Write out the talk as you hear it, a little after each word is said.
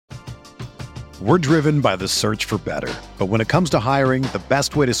We're driven by the search for better. But when it comes to hiring, the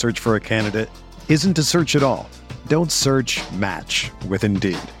best way to search for a candidate isn't to search at all. Don't search, match with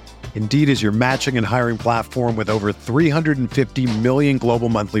Indeed. Indeed is your matching and hiring platform with over 350 million global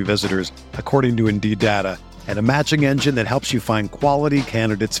monthly visitors, according to Indeed data, and a matching engine that helps you find quality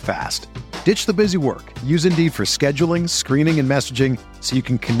candidates fast. Ditch the busy work. Use Indeed for scheduling, screening, and messaging so you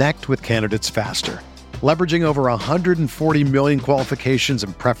can connect with candidates faster. Leveraging over 140 million qualifications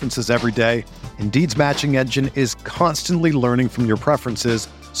and preferences every day, Indeed's matching engine is constantly learning from your preferences,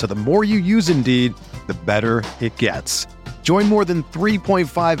 so the more you use Indeed, the better it gets. Join more than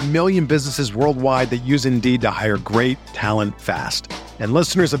 3.5 million businesses worldwide that use Indeed to hire great talent fast. And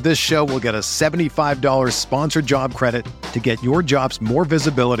listeners of this show will get a $75 sponsored job credit to get your jobs more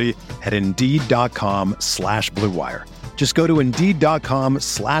visibility at Indeed.com/Blue Wire. Just go to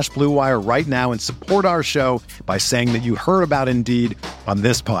Indeed.com/Blue Wire right now and support our show by saying that you heard about Indeed on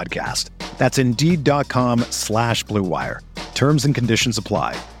this podcast. That's Indeed.com/Blue Wire. Terms and conditions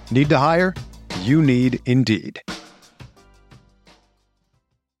apply. Need to hire? You need Indeed.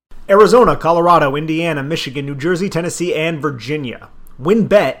 Arizona, Colorado, Indiana, Michigan, New Jersey, Tennessee, and Virginia.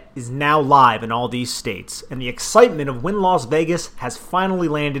 WynnBET is now live in all these states, and the excitement of Wynn Las Vegas has finally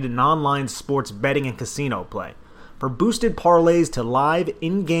landed in online sports betting and casino play. For boosted parlays to live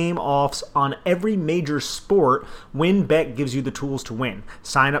in-game offs on every major sport, WynnBET gives you the tools to win.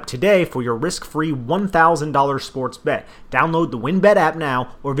 Sign up today for your risk-free $1,000 sports bet. Download the WynnBET app now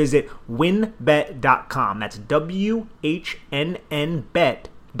or visit wynnbet.com. That's WHNN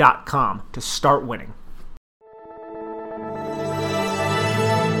bet.com to start winning.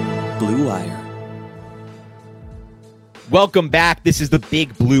 Blue Wire. Welcome back. This is the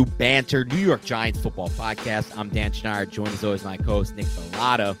Big Blue Banter New York Giants football podcast. I'm Dan Schneider, joined as always my co-host Nick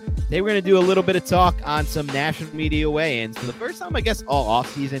Velato. Today we're going to do a little bit of talk on some national media weigh-ins. For the first time, I guess, all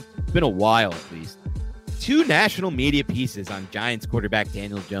offseason. It's been a while at least. Two national media pieces on Giants quarterback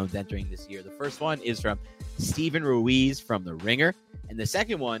Daniel Jones entering this year. The first one is from Steven Ruiz from The Ringer, and the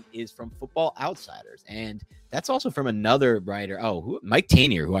second one is from Football Outsiders. And that's also from another writer, Mike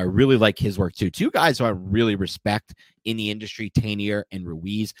Tanier, who I really like his work too. Two guys who I really respect in the industry, Tanier and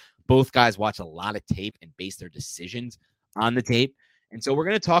Ruiz. Both guys watch a lot of tape and base their decisions on the tape. And so we're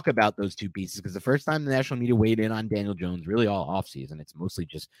going to talk about those two pieces because the first time the national media weighed in on Daniel Jones, really all offseason, it's mostly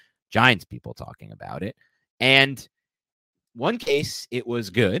just Giants people talking about it. And one case, it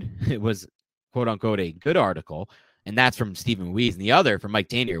was good. It was, quote unquote, a good article. And that's from Stephen Ruiz. And the other from Mike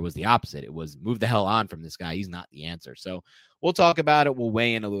Tanier was the opposite. It was move the hell on from this guy. He's not the answer. So we'll talk about it. We'll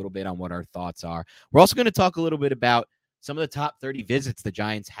weigh in a little bit on what our thoughts are. We're also going to talk a little bit about some of the top 30 visits the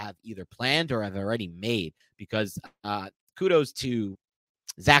Giants have either planned or have already made, because kudos to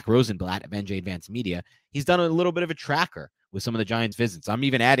Zach Rosenblatt of NJ Advanced Media. He's done a little bit of a tracker with some of the Giants visits. I'm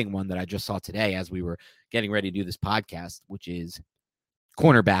even adding one that I just saw today as we were getting ready to do this podcast, which is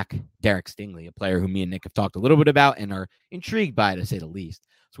cornerback Derek Stingley, a player who me and Nick have talked a little bit about and are intrigued by, to say the least.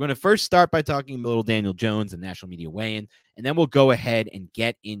 So we're going to first start by talking a little Daniel Jones and national media weigh-in, and then we'll go ahead and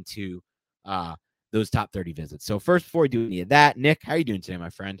get into those top 30 visits. So first, before we do any of that, Nick, how are you doing today, my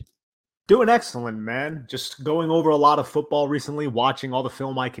friend? Doing excellent, man. Just going over a lot of football recently, watching all the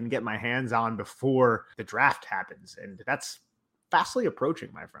film I can get my hands on before the draft happens. And that's fastly approaching,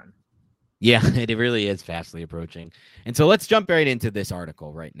 my friend. Yeah, it really is fastly approaching. And so let's jump right into this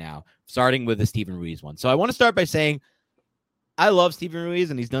article right now, starting with the Stephen Ruiz one. So I want to start by saying I love Stephen Ruiz,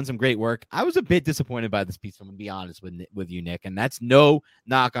 and he's done some great work. I was a bit disappointed by this piece, I'm going to be honest with you, Nick, and that's no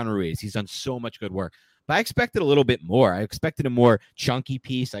knock on Ruiz. He's done so much good work. But I expected a little bit more. I expected a more chunky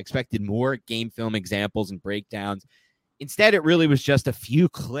piece. I expected more game film examples and breakdowns. Instead, it really was just a few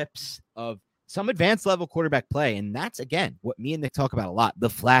clips of some advanced level quarterback play. And that's, again, what me and Nick talk about a lot, the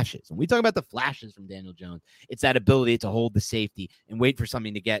flashes. When we talk about the flashes from Daniel Jones, it's that ability to hold the safety and wait for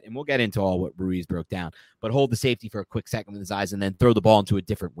something to get, and we'll get into all what Ruiz broke down, but hold the safety for a quick second with his eyes and then throw the ball into a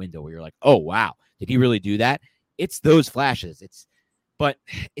different window where you're like, oh, wow, did he really do that? It's those flashes. But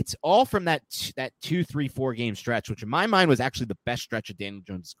it's all from that 2, 3, 4 game stretch, which in my mind was actually the best stretch of Daniel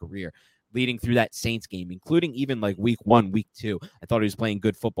Jones' career, leading through that Saints game, including even like week 1, week 2. I thought he was playing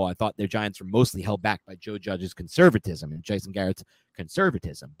good football. I thought their Giants were mostly held back by Joe Judge's conservatism and Jason Garrett's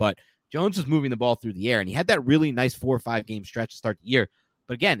conservatism. But Jones was moving the ball through the air, and he had that really nice 4 or 5 game stretch to start the year.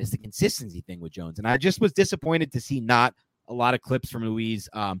 But again, it's the consistency thing with Jones. And I just was disappointed to see not a lot of clips from Ruiz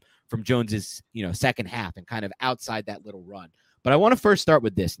from Jones's second half and kind of outside that little run. But I want to first start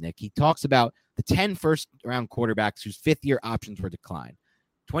with this, Nick. He talks about the 10 first-round quarterbacks whose fifth-year options were declined.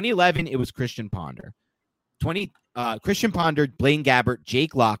 2011, it was Christian Ponder. Christian Ponder, Blaine Gabbert,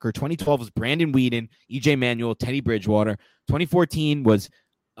 Jake Locker. 2012 was Brandon Weeden, EJ Manuel, Teddy Bridgewater. 2014 was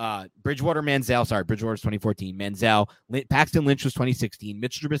Bridgewater 2014. Paxton Lynch was 2016,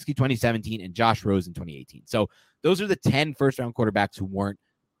 Mitch Trubisky 2017, and Josh Rosen 2018. So those are the 10 first-round quarterbacks who weren't,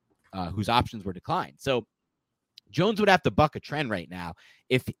 whose options were declined. So Jones would have to buck a trend right now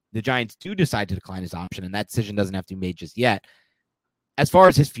if the Giants do decide to decline his option, and that decision doesn't have to be made just yet. As far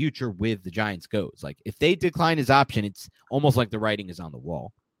as his future with the Giants goes, like if they decline his option, it's almost like the writing is on the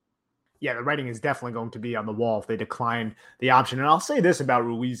wall. Yeah, the writing is definitely going to be on the wall if they decline the option. And I'll say this about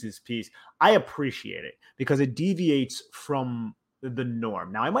Ruiz's piece. I appreciate it because it deviates from the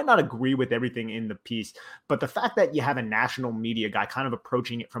norm. Now, I might not agree with everything in the piece, but the fact that you have a national media guy kind of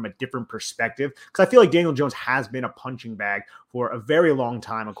approaching it from a different perspective, because I feel like Daniel Jones has been a punching bag for a very long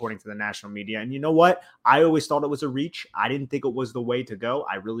time, according to the national media. And you know what? I always thought it was a reach. I didn't think it was the way to go.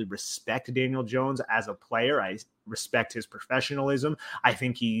 I really respect Daniel Jones as a player. I respect his professionalism. I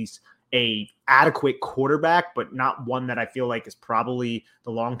think he's a adequate quarterback, but not one that I feel like is probably the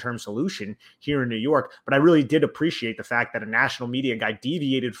long-term solution here in New York. But I really did appreciate the fact that a national media guy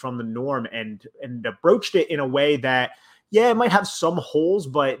deviated from the norm and approached it in a way that, yeah, it might have some holes,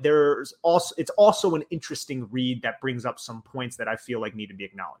 but it's also an interesting read that brings up some points that I feel like need to be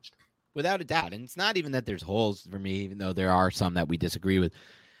acknowledged. Without a doubt. And it's not even that there's holes for me, even though there are some that we disagree with.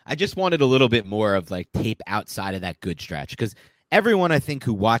 I just wanted a little bit more of like tape outside of that good stretch, because everyone, I think,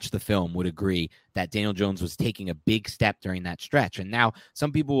 who watched the film would agree that Daniel Jones was taking a big step during that stretch. And now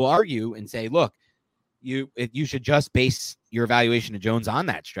some people will argue and say, look, you should just base your evaluation of Jones on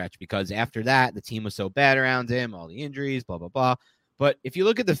that stretch, because after that, the team was so bad around him, all the injuries, blah, blah, blah. But if you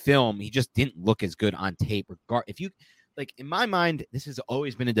look at the film, he just didn't look as good on tape. In my mind, this has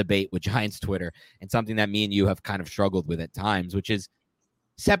always been a debate with Giants Twitter and something that me and you have kind of struggled with at times, which is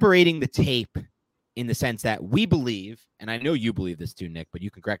separating the tape in the sense that we believe, and I know you believe this too, Nick, but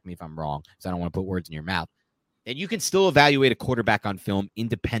you can correct me if I'm wrong, because I don't want to put words in your mouth, that you can still evaluate a quarterback on film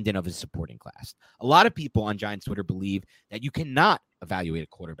independent of his supporting cast. A lot of people on Giants Twitter believe that you cannot evaluate a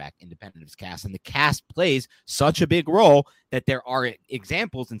quarterback independent of his cast, and the cast plays such a big role that there are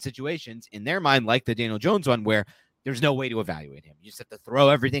examples and situations in their mind, like the Daniel Jones one, where there's no way to evaluate him. You just have to throw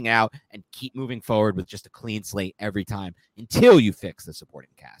everything out and keep moving forward with just a clean slate every time until you fix the supporting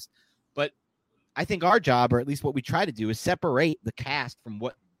cast. But I think our job, or at least what we try to do, is separate the cast from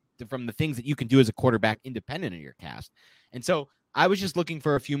the things that you can do as a quarterback independent of your cast. And so I was just looking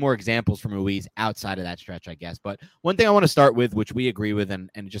for a few more examples from Ruiz outside of that stretch, I guess. But one thing I want to start with, which we agree with and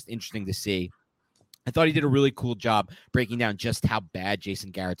just interesting to see, I thought he did a really cool job breaking down just how bad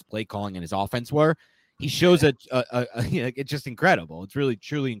Jason Garrett's play calling and his offense were. He shows it's just incredible. It's really,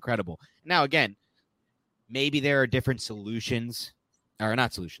 truly incredible. Now, again, maybe there are different solutions. Or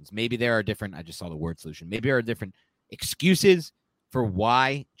not solutions. Maybe there are different, I just saw the word solution. Maybe there are different excuses for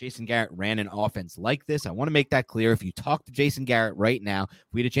why Jason Garrett ran an offense like this. I want to make that clear. If you talk to Jason Garrett right now,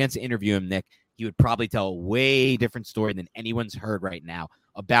 if we had a chance to interview him, Nick, he would probably tell a way different story than anyone's heard right now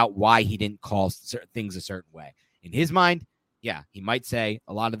about why he didn't call things a certain way. In his mind, yeah, he might say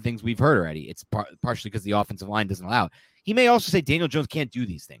a lot of the things we've heard already. It's partially because the offensive line doesn't allow it. He may also say Daniel Jones can't do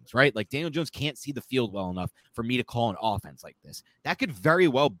these things, right? Like Daniel Jones can't see the field well enough for me to call an offense like this. That could very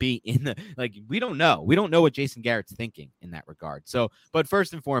well be we don't know. We don't know what Jason Garrett's thinking in that regard. So, but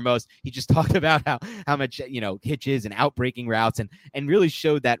first and foremost, he just talked about how much, hitches and outbreaking routes and really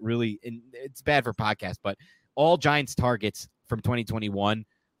showed that really, and it's bad for podcasts, but all Giants targets from 2021,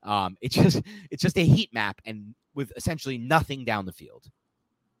 it's just a heat map and with essentially nothing down the field.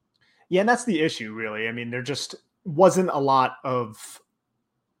 Yeah, and that's the issue, really. I mean, there just wasn't a lot of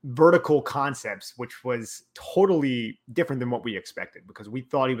vertical concepts, which was totally different than what we expected, because we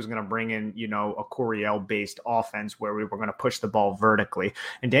thought he was going to bring in, a Coryell-based offense where we were going to push the ball vertically.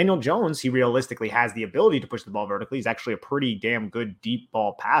 And Daniel Jones, he realistically has the ability to push the ball vertically. He's actually a pretty damn good deep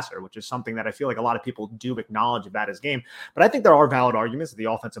ball passer, which is something that I feel like a lot of people do acknowledge about his game. But I think there are valid arguments that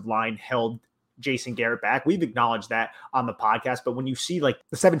the offensive line held Jason Garrett back. We've acknowledged that on the podcast, but when you see like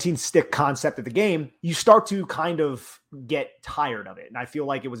the 17 stick concept of the game, you start to kind of get tired of it. And I feel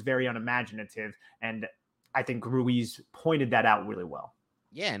like it was very unimaginative. And I think Ruiz pointed that out really well.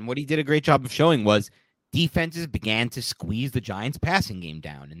 Yeah. And what he did a great job of showing was defenses began to squeeze the Giants passing game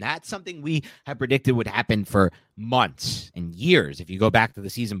down. And that's something we have predicted would happen for months and years. If you go back to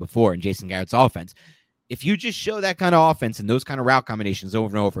the season before in Jason Garrett's offense, if you just show that kind of offense and those kind of route combinations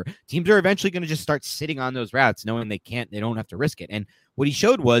over and over, teams are eventually going to just start sitting on those routes, knowing they don't have to risk it. And what he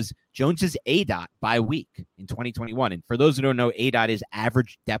showed was Jones's ADOT by week in 2021. And for those who don't know, ADOT is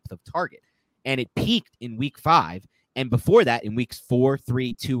average depth of target. And it peaked in week 5. And before that, in weeks 4,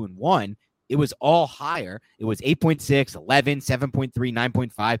 3, 2, and 1, it was all higher. It was 8.6, 11, 7.3,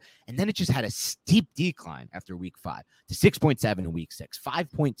 9.5. And then it just had a steep decline after week 5 to 6.7 in week 6,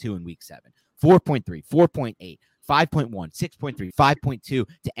 5.2 in week 7, 4.3, 4.8, 5.1, 6.3, 5.2 to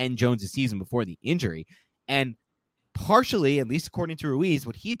end Jones' season before the injury. And partially, at least according to Ruiz,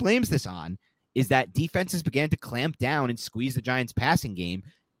 what he blames this on is that defenses began to clamp down and squeeze the Giants' passing game.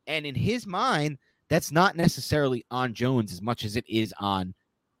 And in his mind, that's not necessarily on Jones as much as it is on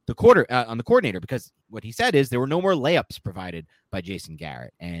the coordinator, because what he said is there were no more layups provided by Jason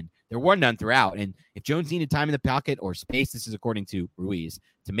Garrett, and there were none throughout. And if Jones needed time in the pocket or space, this is according to Ruiz,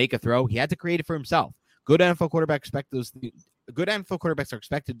 to make a throw, he had to create it for himself. Good NFL quarterbacks are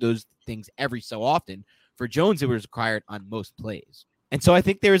expected those things every so often. For Jones, it was required on most plays. And so I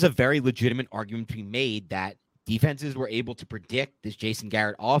think there is a very legitimate argument to be made that defenses were able to predict this Jason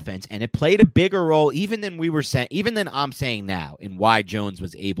Garrett offense, and it played a bigger role even than I'm saying now in why Jones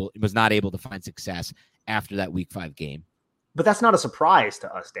was not able to find success after that week 5 game. But that's not a surprise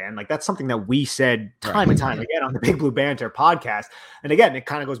to us, Dan. Like, that's something that we said time and time again on the Big Blue Banter podcast. And again, it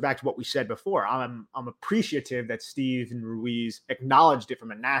kind of goes back to what we said before. I'm appreciative that Steve and Ruiz acknowledged it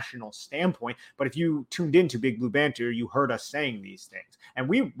from a national standpoint. But if you tuned into Big Blue Banter, you heard us saying these things. And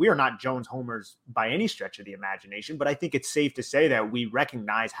we are not Jones homers by any stretch of the imagination. But I think it's safe to say that we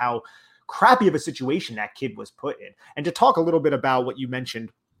recognize how crappy of a situation that kid was put in. And to talk a little bit about what you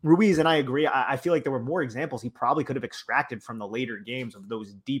mentioned, Ruiz, and I agree, I feel like there were more examples he probably could have extracted from the later games of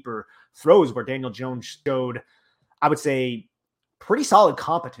those deeper throws where Daniel Jones showed, I would say, pretty solid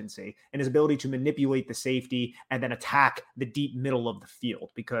competency in his ability to manipulate the safety and then attack the deep middle of the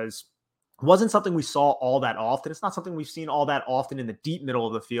field, because it wasn't something we saw all that often. It's not something we've seen all that often in the deep middle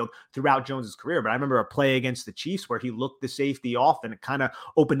of the field throughout Jones's career. But I remember a play against the Chiefs where he looked the safety off and it kind of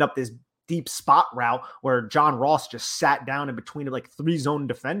opened up this deep spot route where John Ross just sat down in between like 3 zone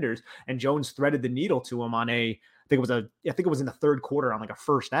defenders, and Jones threaded the needle to him on I think it was in the third quarter on like a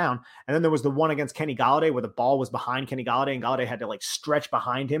first down. And then there was the one against Kenny Golladay where the ball was behind Kenny Golladay and Golladay had to like stretch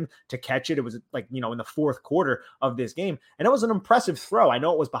behind him to catch it. It was like, in the fourth quarter of this game. And it was an impressive throw. I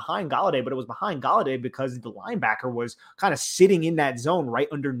know it was behind Golladay, but it was behind Golladay because the linebacker was kind of sitting in that zone right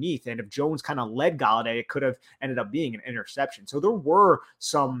underneath. And if Jones kind of led Golladay, it could have ended up being an interception. So there were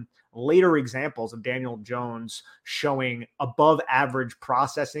some later examples of Daniel Jones showing above average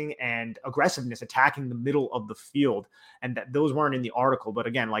processing and aggressiveness attacking the middle of the field. And that those weren't in the article. But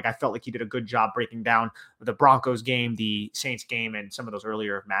again, like, I felt like he did a good job breaking down the Broncos game, the Saints game, and some of those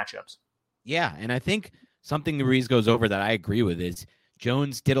earlier matchups. Yeah. And I think something the Ruiz goes over that I agree with is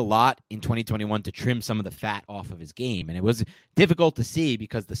Jones did a lot in 2021 to trim some of the fat off of his game. And it was difficult to see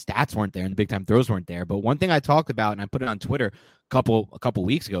because the stats weren't there and the big time throws weren't there. But one thing I talked about, and I put it on Twitter a couple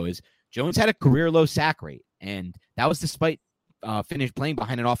weeks ago, is Jones had a career low sack rate. And that was despite playing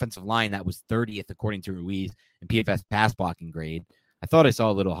behind an offensive line that was 30th, according to Ruiz, in PFF pass blocking grade. I thought I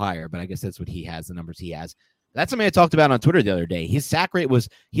saw a little higher, but I guess that's what he has, the numbers he has. That's something I talked about on Twitter the other day. His sack rate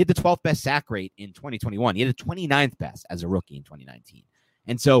he had the 12th best sack rate in 2021. He had the 29th best as a rookie in 2019.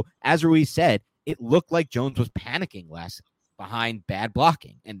 And so, as Ruiz said, it looked like Jones was panicking less behind bad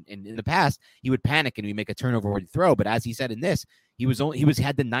blocking. And in the past, he would panic and he'd make a turnover-worthy throw. But as he said in this, he had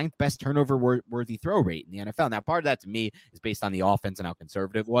the 9th best turnover-worthy throw rate in the NFL. Now, part of that to me is based on the offense and how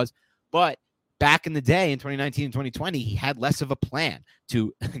conservative it was. But back in the day, in 2019 and 2020, he had less of a plan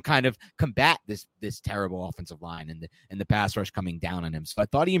to kind of combat this terrible offensive line and the pass rush coming down on him. So I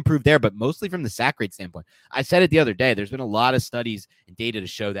thought he improved there, but mostly from the sack rate standpoint. I said it the other day, there's been a lot of studies and data to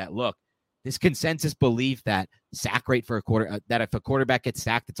show that, look, this consensus belief that sack rate for that if a quarterback gets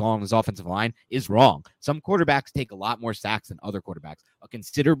sacked, it's all on his offensive line is wrong. Some quarterbacks take a lot more sacks than other quarterbacks, a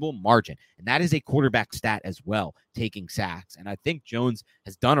considerable margin. And that is a quarterback stat as well, taking sacks. And I think Jones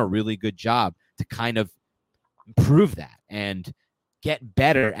has done a really good job to kind of improve that and get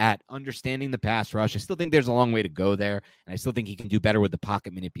better at understanding the pass rush. I still think there's a long way to go there, and I still think he can do better with the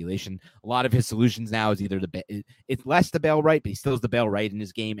pocket manipulation. A lot of his solutions now is either it's less the bail right, but he still has the bail right in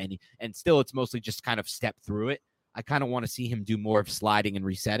his game, and still it's mostly just kind of step through it. I kind of want to see him do more of sliding and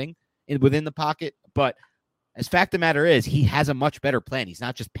resetting within the pocket, but as fact of the matter is, he has a much better plan. He's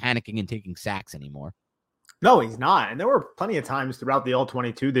not just panicking and taking sacks anymore. No, he's not. And there were plenty of times throughout the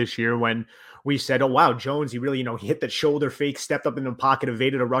All-22 this year when we said, oh, wow, Jones, he really, he hit that shoulder fake, stepped up in the pocket,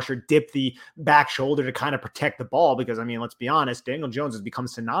 evaded a rusher, dipped the back shoulder to kind of protect the ball. Because, I mean, let's be honest, Daniel Jones has become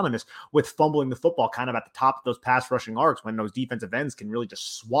synonymous with fumbling the football kind of at the top of those pass rushing arcs when those defensive ends can really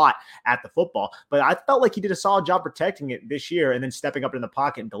just swat at the football. But I felt like he did a solid job protecting it this year and then stepping up in the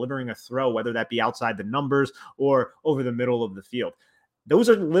pocket and delivering a throw, whether that be outside the numbers or over the middle of the field. Those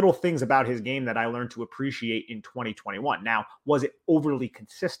are little things about his game that I learned to appreciate in 2021. Now, was it overly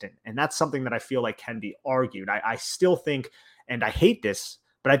consistent? And that's something that I feel like can be argued. I still think, and I hate this,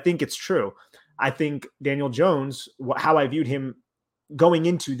 but I think it's true. I think Daniel Jones, how I viewed him going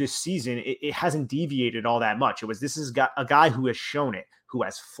into this season, it hasn't deviated all that much. This is a guy who has shown it, who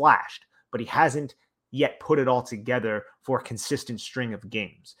has flashed, but he hasn't yet put it all together for a consistent string of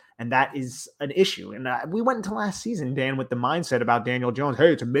games. And that is an issue. And we went into last season, Dan, with the mindset about Daniel Jones.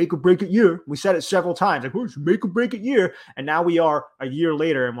 Hey, it's a make or break it year. We said it several times. Like, oh, it's a make or break it year. And now we are a year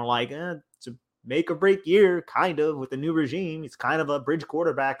later and we're like, it's a make or break year, kind of, with the new regime. It's kind of a bridge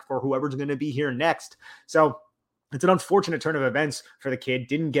quarterback for whoever's going to be here next. So it's an unfortunate turn of events for the kid.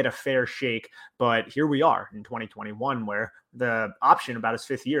 Didn't get a fair shake, but here we are in 2021 where the option about his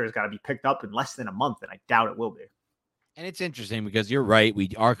 5th year has got to be picked up in less than a month, and I doubt it will be. And it's interesting because you're right. We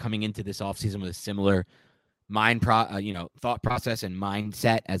are coming into this offseason with a similar thought process and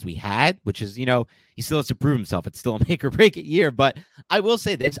mindset as we had, which is, he still has to prove himself. It's still a make or break it year. But I will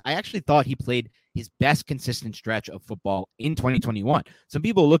say this. I actually thought he played his best consistent stretch of football in 2021. Some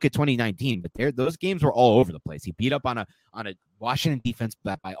people look at 2019, but those games were all over the place. He beat up on a Washington defense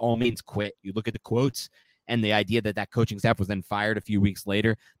that by all means quit. You look at the quotes and the idea that coaching staff was then fired a few weeks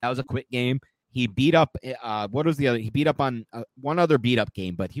later. That was a quit game. He beat up, what was the other? He beat up on one other beat up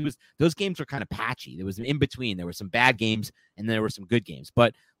game, but those games were kind of patchy. There was an in between. There were some bad games and there were some good games.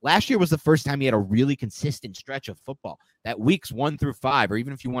 But last year was the first time he had a really consistent stretch of football. That weeks 1 through 5, or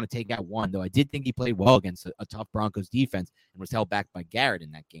even if you want to take out 1, though I did think he played well against a tough Broncos defense and was held back by Garrett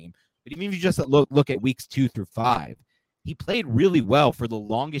in that game. But even if you just look at weeks 2 through 5, he played really well for the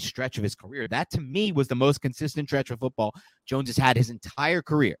longest stretch of his career. That, to me, was the most consistent stretch of football Jones has had his entire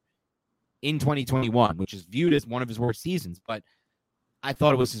career in 2021, which is viewed as one of his worst seasons. But I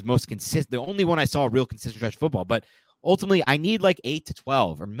thought it was his most consistent, the only one I saw a real consistent stretch of football. But ultimately, I need like 8 to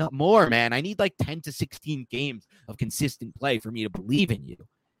 12 or more, man. I need like 10 to 16 games of consistent play for me to believe in you.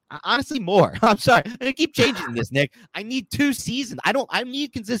 Honestly, more. I'm sorry. I keep changing this, Nick. I need 2 seasons. I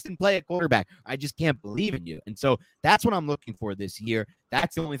need consistent play at quarterback. I just can't believe in you. And so that's what I'm looking for this year.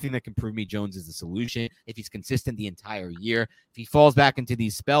 That's the only thing that can prove me Jones is the solution. If he's consistent the entire year, if he falls back into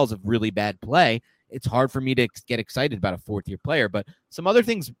these spells of really bad play, it's hard for me to get excited about a 4th-year player. But some other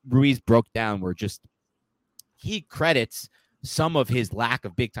things Ruiz broke down were just he credits some of his lack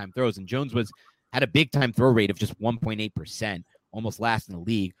of big-time throws. And Jones had a big-time throw rate of just 1.8%. Almost last in the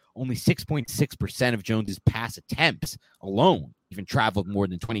league. Only 6.6% of Jones's pass attempts alone even traveled more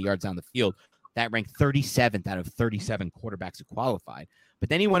than 20 yards down the field. That ranked 37th out of 37 quarterbacks who qualified. But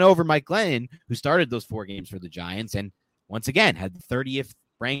then he went over Mike Glennon, who started those 4 games for the Giants, and once again had the 30th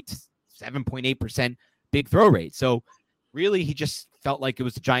ranked 7.8% big throw rate. So really, he just felt like it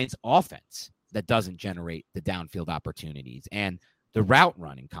was the Giants' offense that doesn't generate the downfield opportunities. And the route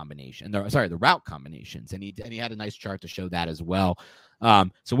running combination, the route combinations. And he had a nice chart to show that as well.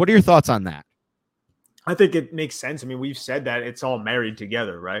 So what are your thoughts on that? I think it makes sense. I mean, we've said that it's all married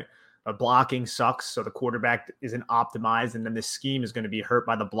together, right? Blocking sucks, so the quarterback isn't optimized, and then the scheme is going to be hurt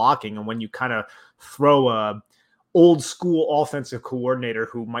by the blocking. And when you kind of throw a old school offensive coordinator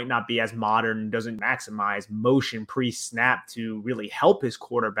who might not be as modern, doesn't maximize motion pre-snap to really help his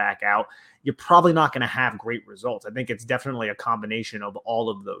quarterback out, you're probably not going to have great results. I think it's definitely a combination of all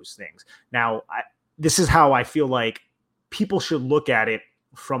of those things. Now, this is how I feel like people should look at it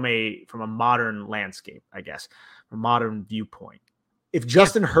from a modern landscape, I guess, a modern viewpoint. If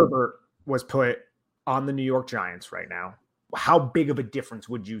Justin Herbert was put on the New York Giants right now, how big of a difference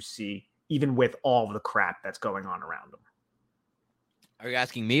would you see, even with all of the crap that's going on around them? Are you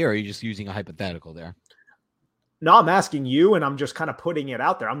asking me, or are you just using a hypothetical there? No, I'm asking you, and I'm just kind of putting it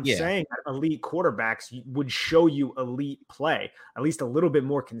out there. I'm saying that elite quarterbacks would show you elite play, at least a little bit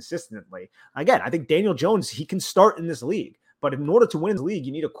more consistently. Again, I think Daniel Jones, he can start in this league. But in order to win the league,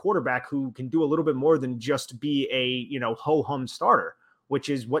 you need a quarterback who can do a little bit more than just be a, ho-hum starter, which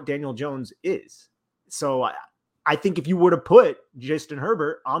is what Daniel Jones is. So I think if you were to put Justin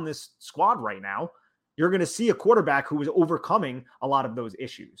Herbert on this squad right now, you're going to see a quarterback who is overcoming a lot of those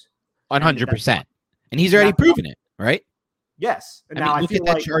issues. 100%. And he's already proven it, right? Yes. And now look at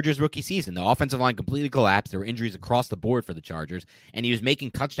that Chargers rookie season. The offensive line completely collapsed. There were injuries across the board for the Chargers, and he was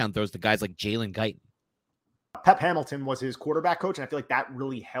making touchdown throws to guys like Jalen Guyton. Pep Hamilton was his quarterback coach, and I feel like that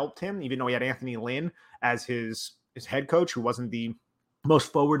really helped him, even though he had Anthony Lynn as his head coach, who wasn't the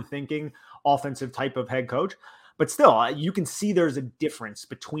most forward-thinking offensive type of head coach. But still, you can see there's a difference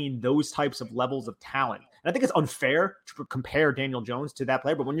between those types of levels of talent. And I think it's unfair to compare Daniel Jones to that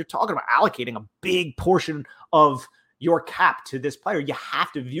player. But when you're talking about allocating a big portion of your cap to this player. You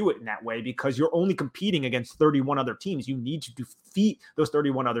have to view it in that way because you're only competing against 31 other teams. You need to defeat those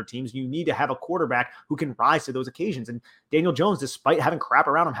 31 other teams. You need to have a quarterback who can rise to those occasions. And Daniel Jones, despite having crap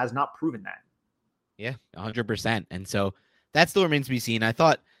around him, has not proven that. Yeah, 100%. And so that still remains to be seen. I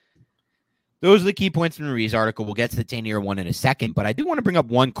thought those are the key points from Marie's article. We'll get to the 10-year one in a second, but I do want to bring up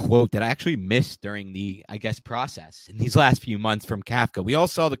one quote that I actually missed during the, process in these last few months from Kafka. We all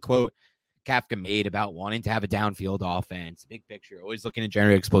saw the quote Kafka made about wanting to have a downfield offense, big picture, always looking to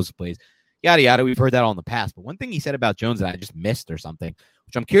generate explosive plays, yada, yada. We've heard that all in the past. But one thing he said about Jones that I just missed or something,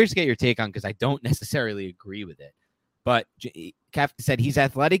 which I'm curious to get your take on because I don't necessarily agree with it. But Kafka said he's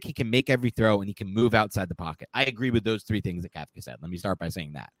athletic, he can make every throw, and he can move outside the pocket. I agree with those three things that Kafka said. Let me start by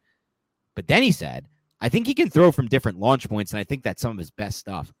saying that. But then he said, I think he can throw from different launch points, and I think that's some of his best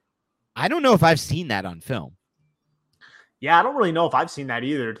stuff. I don't know if I've seen that on film. Yeah, I don't really know if I've seen that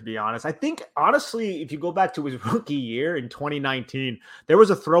either, to be honest. I think, honestly, if you go back to his rookie year in 2019, there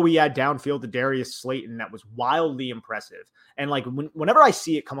was a throw he had downfield to Darius Slayton that was wildly impressive. And like whenever I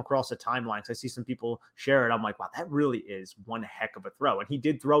see it come across the timeline, because I see some people share it, I'm like, wow, that really is one heck of a throw. And he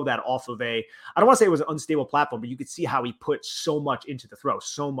did throw that off of I don't want to say it was an unstable platform, but you could see how he put so much into the throw,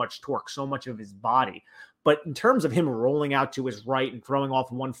 so much torque, so much of his body. But in terms of him rolling out to his right and throwing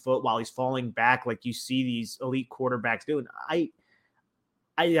off one foot while he's falling back, like you see these elite quarterbacks doing,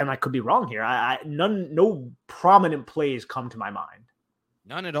 and I could be wrong here. No prominent plays come to my mind.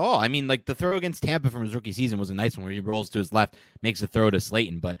 None at all. I mean, like the throw against Tampa from his rookie season was a nice one where he rolls to his left, makes a throw to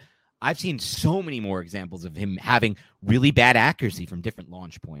Slayton. But I've seen so many more examples of him having really bad accuracy from different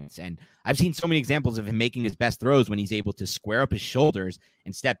launch points. And I've seen so many examples of him making his best throws when he's able to square up his shoulders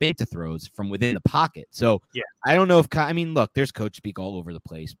and step into throws from within the pocket. So yeah, I don't know if, look, there's coach speak all over the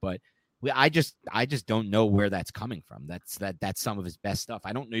place, but I just don't know where that's coming from. That's some of his best stuff.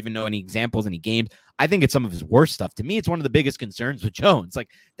 I don't even know any examples, any games. I think it's some of his worst stuff. To me, it's one of the biggest concerns with Jones.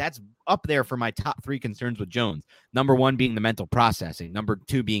 Like that's up there for my top three concerns with Jones. Number one being the mental processing. Number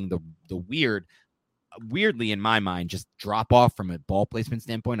two being the weirdly in my mind, just drop off from a ball placement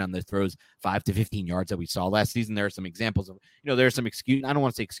standpoint on the throws 5 to 15 yards that we saw last season. There are some examples of, there are some excuses. I don't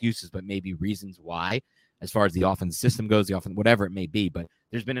want to say excuses, but maybe reasons why, as far as the offense system goes, whatever it may be. But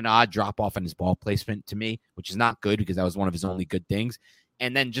there's been an odd drop off in his ball placement to me, which is not good because that was one of his only good things.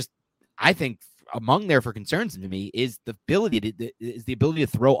 And then just, I think among there for concerns to me is the ability to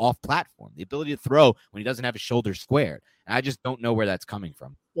throw off platform, the ability to throw when he doesn't have his shoulders squared. And I just don't know where that's coming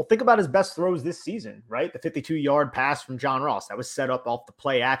from. Well, think about his best throws this season, right? The 52-yard pass from John Ross that was set up off the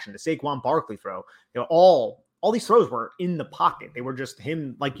play action, the Saquon Barkley throw. All these throws were in the pocket. They were just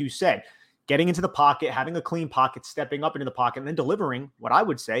him, like you said, getting into the pocket, having a clean pocket, stepping up into the pocket, and then delivering what I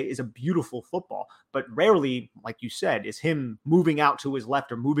would say is a beautiful football. But rarely, like you said, is him moving out to his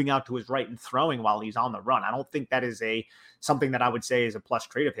left or moving out to his right and throwing while he's on the run. I don't think that is something that I would say is a plus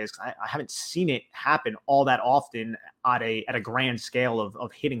trait of his. I haven't seen it happen all that often at a grand scale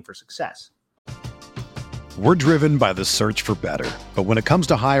of hitting for success. We're driven by the search for better. But when it comes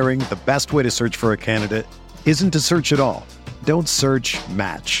to hiring, the best way to search for a candidate isn't to search at all. Don't search,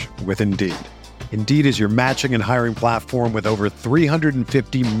 match with Indeed. Indeed is your matching and hiring platform with over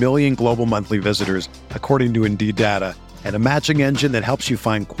 350 million global monthly visitors, according to Indeed data, and a matching engine that helps you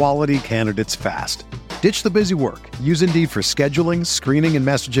find quality candidates fast. Ditch the busy work. Use Indeed for scheduling, screening, and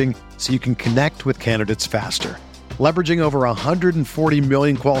messaging so you can connect with candidates faster. Leveraging over 140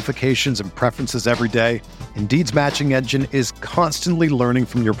 million qualifications and preferences every day, Indeed's matching engine is constantly learning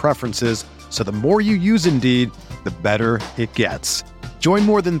from your preferences, so the more you use Indeed, the better it gets. Join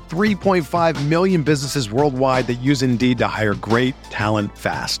more than 3.5 million businesses worldwide that use Indeed to hire great talent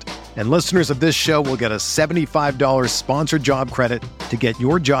fast. And listeners of this show will get a $75 sponsored job credit to get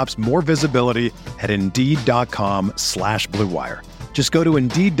your jobs more visibility at Indeed.com/Blue Wire. Just go to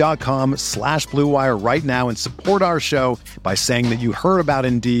Indeed.com/Blue Wire right now and support our show by saying that you heard about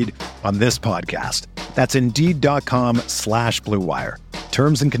Indeed on this podcast. That's Indeed.com/Blue Wire.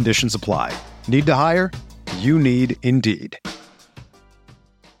 Terms and conditions apply. Need to hire? You need Indeed.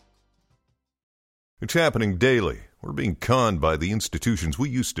 It's happening daily. We're being conned by the institutions we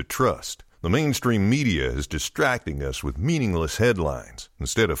used to trust. The mainstream media is distracting us with meaningless headlines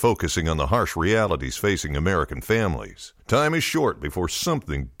instead of focusing on the harsh realities facing American families. Time is short before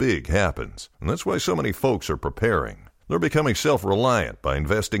something big happens, and that's why so many folks are preparing. They're becoming self-reliant by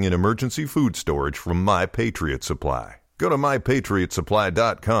investing in emergency food storage from My Patriot Supply. Go to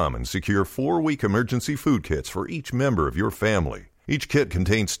MyPatriotSupply.com and secure 4-week emergency food kits for each member of your family. Each kit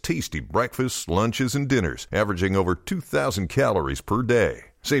contains tasty breakfasts, lunches, and dinners, averaging over 2,000 calories per day.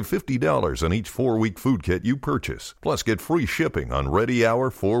 Save $50 on each 4-week food kit you purchase. Plus, get free shipping on Ready Hour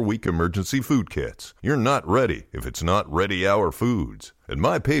 4-week emergency food kits. You're not ready if it's not Ready Hour Foods. At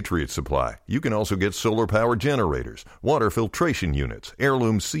My Patriot Supply, you can also get solar power generators, water filtration units,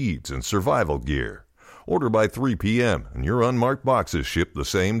 heirloom seeds, and survival gear. Order by 3 p.m. and your unmarked boxes ship the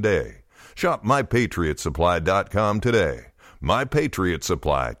same day. Shop MyPatriotSupply.com today.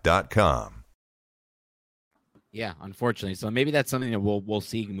 MyPatriotSupply.com. Yeah, unfortunately. So maybe that's something that we'll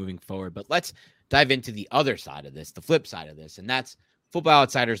see moving forward. But let's dive into the other side of this, the flip side of this, and that's Football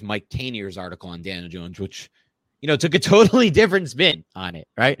Outsider's Mike Tanier's article on Daniel Jones, which, took a totally different spin on it,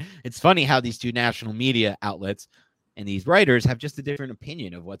 right? It's funny how these two national media outlets and these writers have just a different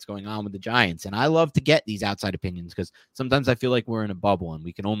opinion of what's going on with the Giants. And I love to get these outside opinions because sometimes I feel like we're in a bubble and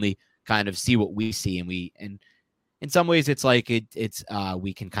we can only kind of see what we see. And in some ways it's like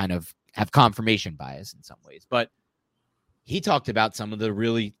we can kind of have confirmation bias in some ways. But he talked about some of the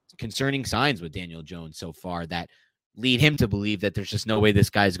really concerning signs with Daniel Jones so far that lead him to believe that there's just no way this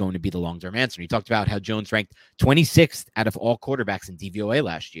guy is going to be the long-term answer. He talked about how Jones ranked 26th out of all quarterbacks in DVOA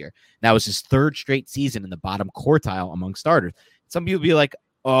last year. That was his third straight season in the bottom quartile among starters. Some people be like,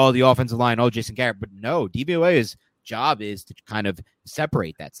 oh, the offensive line, oh, Jason Garrett. But no, DVOA's job is to kind of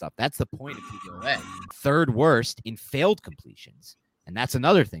separate that stuff. That's the point of DVOA. Third worst in failed completions. And that's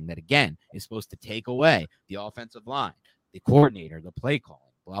another thing that, again, is supposed to take away the offensive line, the coordinator, the play calling,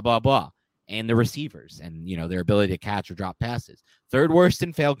 blah, blah, blah, and the receivers and, their ability to catch or drop passes. Third worst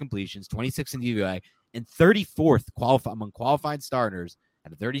in failed completions, 26 in DVOA, and 34th among qualified starters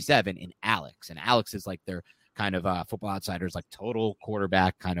out of 37 in Alex. And Alex is like their kind of Football Outsiders, like total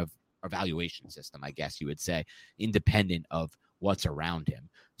quarterback kind of evaluation system, I guess you would say, independent of what's around him.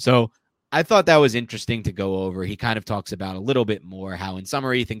 So I thought that was interesting to go over. He kind of talks about a little bit more how, in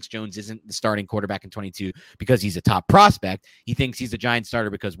summary, he thinks Jones isn't the starting quarterback in 22 because he's a top prospect. He thinks he's a Giant starter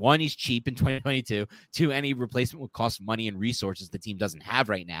because, one, he's cheap in 2022. Two, any replacement would cost money and resources the team doesn't have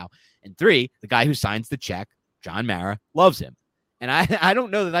right now. And three, the guy who signs the check, John Mara, loves him. And I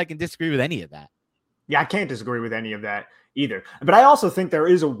don't know that I can disagree with any of that. Yeah, I can't disagree with any of that either. But I also think there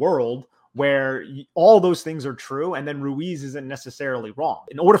is a world where all those things are true, and then Ruiz isn't necessarily wrong.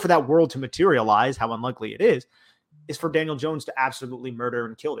 In order for that world to materialize, how unlikely it is for Daniel Jones to absolutely murder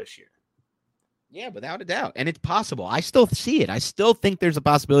and kill this year. Yeah, without a doubt. And it's possible. I still see it. I still think there's a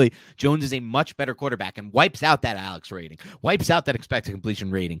possibility Jones is a much better quarterback and wipes out that Alex rating, wipes out that expected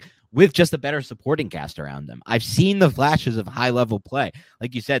completion rating with just a better supporting cast around them. I've seen the flashes of high-level play.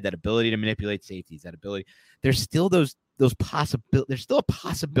 Like you said, that ability to manipulate safeties, that ability. There's still those possibilities. There's still a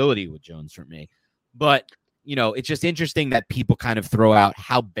possibility with Jones for me. But, it's just interesting that people kind of throw out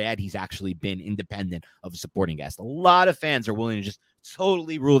how bad he's actually been independent of a supporting cast. A lot of fans are willing to just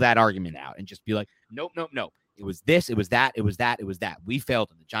totally rule that argument out and just be like, nope. It was this, it was that, it was that, it was that. We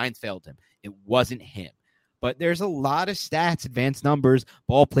failed him. The Giants failed him. It wasn't him. But there's a lot of stats, advanced numbers,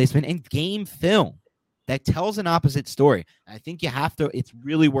 ball placement, and game film that tells an opposite story. I think it's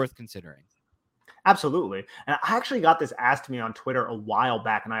really worth considering. Absolutely. And I actually got this asked to me on Twitter a while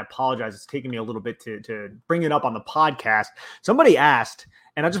back, and I apologize. It's taken me a little bit to bring it up on the podcast. Somebody asked,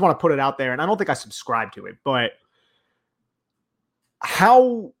 and I just want to put it out there, and I don't think I subscribe to it, but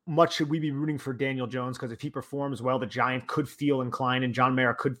how much should we be rooting for Daniel Jones? Because if he performs well, the Giants could feel inclined, and John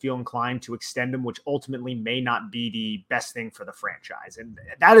Mara could feel inclined to extend him, which ultimately may not be the best thing for the franchise. And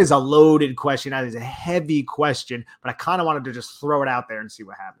that is a loaded question. That is a heavy question, but I kind of wanted to just throw it out there and see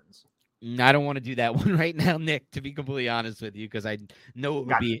what happens. I don't want to do that one right now, Nick, to be completely honest with you, because I know it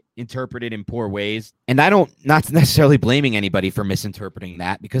would be interpreted in poor ways. And not necessarily blaming anybody for misinterpreting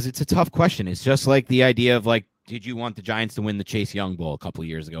that, because it's a tough question. It's just like the idea of like, did you want the Giants to win the Chase Young Bowl a couple of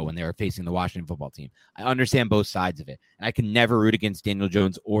years ago when they were facing the Washington football team? I understand both sides of it, and I can never root against Daniel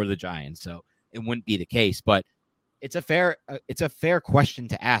Jones or the Giants, so it wouldn't be the case. But it's a fair question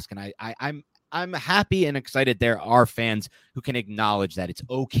to ask, and I'm happy and excited there are fans who can acknowledge that it's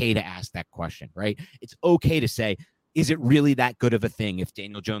okay to ask that question, right? It's okay to say, is it really that good of a thing if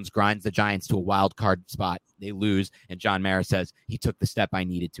Daniel Jones grinds the Giants to a wild card spot, they lose, and John Mara says he took the step I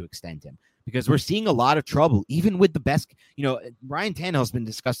needed to extend him? Because we're seeing a lot of trouble, even with the best, Ryan Tannehill has been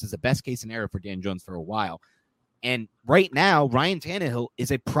discussed as the best case scenario for Dan Jones for a while. And right now, Ryan Tannehill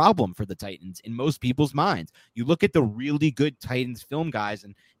is a problem for the Titans in most people's minds. You look at the really good Titans film guys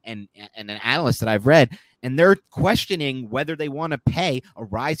and an analyst that I've read, and they're questioning whether they want to pay a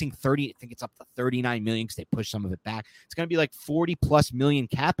rising 30, I think it's up to 39 million because they push some of it back. It's going to be like 40 plus million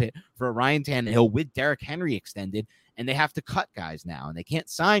cap hit for a Ryan Tannehill with Derrick Henry extended, and they have to cut guys now, and they can't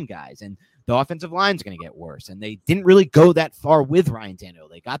sign guys, and the offensive line is going to get worse. And they didn't really go that far with Ryan Tannehill.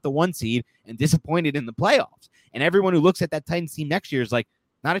 They got the 1 seed and disappointed in the playoffs. And everyone who looks at that Titans team next year is like,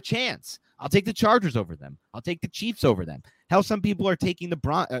 Not a chance. I'll take the Chargers over them. I'll take the Chiefs over them. Hell, some people are taking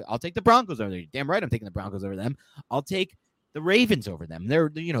I'll take the Broncos over them. Damn right I'm taking the Broncos over them. I'll take the Ravens over them.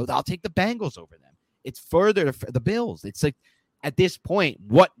 I'll take the Bengals over them. It's further the Bills. It's like, at this point,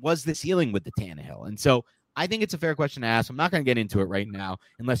 what was the ceiling with the Tannehill? And so I think it's a fair question to ask. I'm not going to get into it right now.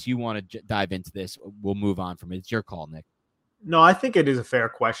 Unless you want to dive into this, we'll move on from it. It's your call, Nick. No, I think it is a fair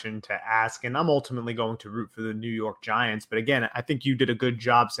question to ask, and I'm ultimately going to root for the New York Giants. But again, I think you did a good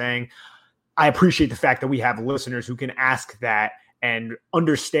job saying, I appreciate the fact that we have listeners who can ask that and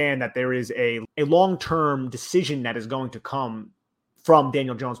understand that there is a long-term decision that is going to come from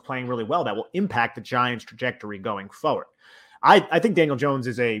Daniel Jones playing really well that will impact the Giants' trajectory going forward. I think Daniel Jones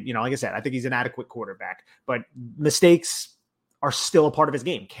is like I said, I think he's an adequate quarterback, but mistakes are still a part of his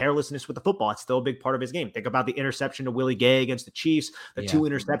game. Carelessness with the football, it's still a big part of his game. Think about the interception to Willie Gay against the Chiefs, the 2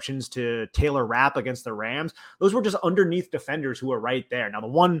 interceptions to Taylor Rapp against the Rams. Those were just underneath defenders who were right there. Now, the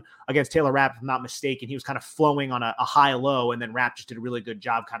one against Taylor Rapp, if I'm not mistaken, he was kind of flowing on a high-low, and then Rapp just did a really good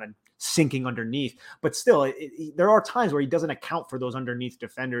job kind of sinking underneath. But still, there are times where he doesn't account for those underneath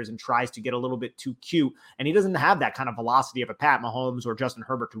defenders and tries to get a little bit too cute, and he doesn't have that kind of velocity of a Pat Mahomes or Justin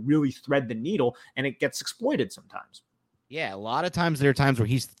Herbert to really thread the needle, and it gets exploited sometimes. Yeah, a lot of times there are times where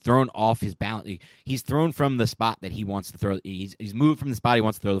he's thrown off his balance. He's thrown from the spot that he wants to throw. He's moved from the spot he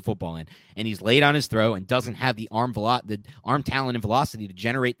wants to throw the football in, and he's laid on his throw and doesn't have the arm talent and velocity to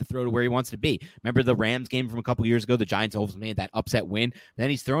generate the throw to where he wants to be. Remember the Rams game from a couple years ago? The Giants almost made that upset win. Then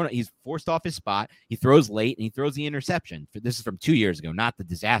he's forced off his spot. He throws late and he throws the interception. This is from 2 years ago, not the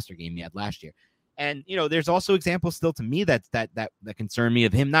disaster game he had last year. And, there's also examples still to me that concern me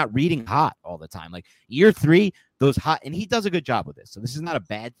of him not reading hot all the time. Like year 3, those hot, and he does a good job with this. So this is not a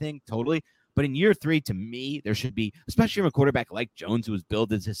bad thing totally. But in year 3, to me, there should be, especially from a quarterback like Jones, who was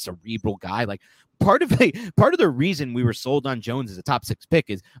billed as a cerebral guy, like part of the reason we were sold on Jones as a top 6 pick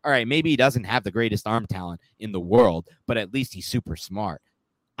is, all right, maybe he doesn't have the greatest arm talent in the world, but at least he's super smart.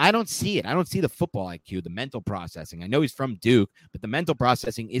 I don't see it. I don't see the football IQ, the mental processing. I know he's from Duke, but the mental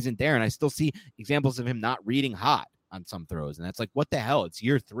processing isn't there. And I still see examples of him not reading hot on some throws. And that's like, what the hell? It's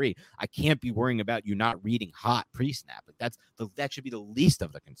year 3. I can't be worrying about you not reading hot pre-snap. Like that should be the least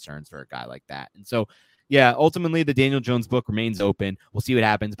of the concerns for a guy like that. And so, yeah, ultimately the Daniel Jones book remains open. We'll see what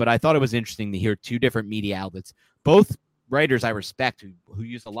happens. But I thought it was interesting to hear 2 different media outlets, both writers I respect who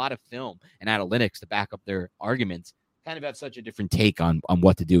use a lot of film and analytics to back up their arguments, kind of have such a different take on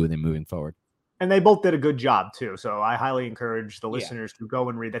what to do with him moving forward. And they both did a good job too. So I highly encourage the listeners to go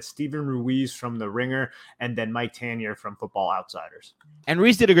and read that. Stephen Ruiz from The Ringer and then Mike Tanier from Football Outsiders. And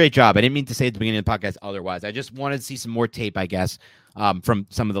Ruiz did a great job. I didn't mean to say at the beginning of the podcast otherwise. I just wanted to see some more tape, I guess, from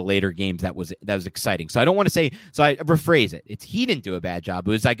some of the later games that was exciting. So I don't want to say, so I rephrase it. He didn't do a bad job.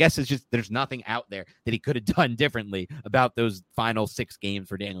 I guess it's just there's nothing out there that he could have done differently about those final 6 games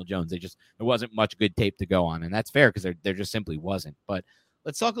for Daniel Jones. There wasn't much good tape to go on. And that's fair because there just simply wasn't. But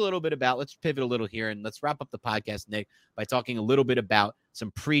let's talk a little bit let's pivot a little here and let's wrap up the podcast, Nick, by talking a little bit about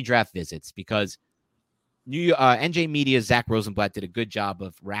some pre-draft visits because NJ Media's Zach Rosenblatt did a good job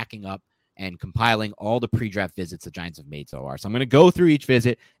of racking up and compiling all the pre-draft visits the Giants have made so far. So I'm going to go through each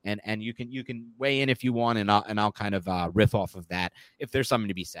visit and you can weigh in if you want, and I'll kind of riff off of that if there's something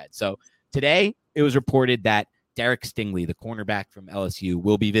to be said. So today it was reported that Derek Stingley, the cornerback from LSU,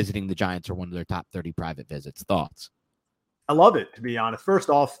 will be visiting the Giants for one of their top 30 private visits. Thoughts? I love it, to be honest. First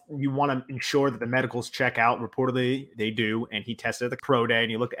off, you want to ensure that the medicals check out. Reportedly, they do. And he tested at the pro day, and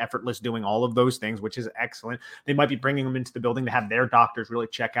he looked effortless doing all of those things, which is excellent. They might be bringing him into the building to have their doctors really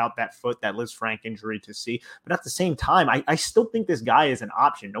check out that foot, that Liz Frank injury to see. But at the same time, I still think this guy is an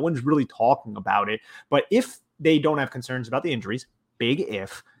option. No one's really talking about it. But if they don't have concerns about the injuries, big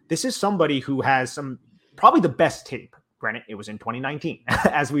if, this is somebody who has probably the best tape. Granted, it was in 2019,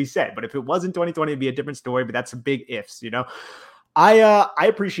 as we said, but if it was in 2020, it'd be a different story, but that's some big ifs, I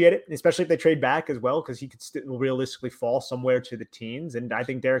appreciate it, especially if they trade back as well, because he could still realistically fall somewhere to the teens. And I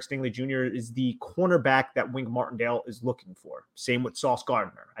think Derek Stingley Jr. is the cornerback that Wink Martindale is looking for. Same with Sauce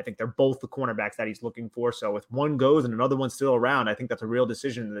Gardner. I think they're both the cornerbacks that he's looking for. So if one goes and another one's still around, I think that's a real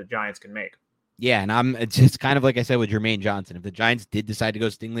decision that the Giants can make. Yeah, and I'm just kind of like I said with Jermaine Johnson. If the Giants did decide to go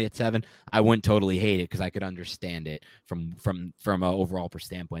Stingley at 7, I wouldn't totally hate it because I could understand it from an overall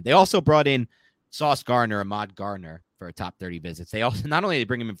standpoint. They also brought in Sauce Gardner, Ahmad Gardner, for a top 30 visits. They also not only did they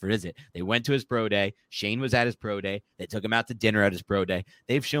bring him in for a visit, they went to his pro day. Shane was at his pro day. They took him out to dinner at his pro day.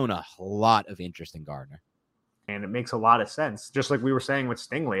 They've shown a lot of interest in Gardner. And it makes a lot of sense. Just like we were saying with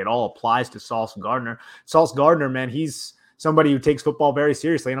Stingley, it all applies to Sauce Gardner. Sauce Gardner, man, he's somebody who takes football very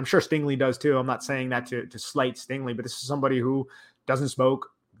seriously, and I'm sure Stingley does too. I'm not saying that to slight Stingley, but this is somebody who doesn't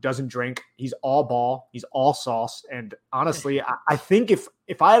smoke, doesn't drink. He's all ball. He's all sauce. And honestly, I think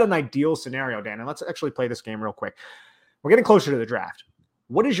if I had an ideal scenario, Dan, and let's actually play this game real quick. We're getting closer to the draft.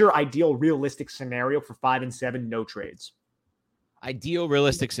 What is your ideal realistic scenario for 5 and 7, no trades? Ideal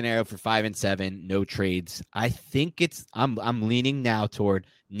realistic scenario for 5 and 7, no trades. I think I'm leaning now toward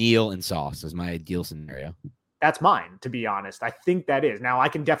Neal and Sauce as my ideal scenario. That's mine, to be honest. I think that is. Now, I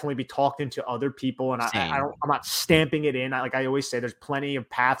can definitely be talked into other people, and I'm not stamping it in. Like I always say, there's plenty of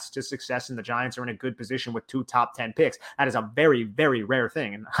paths to success, and the Giants are in a good position with 2 top 10 picks. That is a very, very rare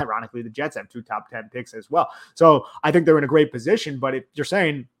thing. And ironically, the Jets have 2 top 10 picks as well. So I think they're in a great position. But if you're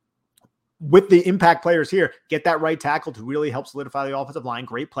saying with the impact players here, get that right tackle to really help solidify the offensive line,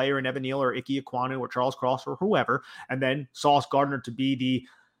 great player in Evan Neal or Ike Ekwonu or Charles Cross or whoever, and then Sauce Gardner to be the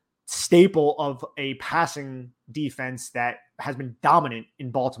staple of a passing defense that has been dominant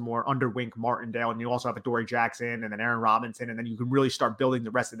in Baltimore under Wink Martindale. And you also have a Dory Jackson and then Aaron Robinson, and then you can really start building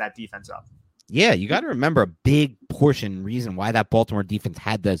the rest of that defense up. Yeah, you got to remember a big reason why that Baltimore defense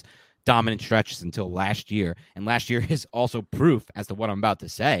had those dominant stretches until last year. And last year is also proof as to what I'm about to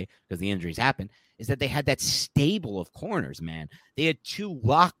say, because the injuries happened, is that they had that stable of corners, man. They had 2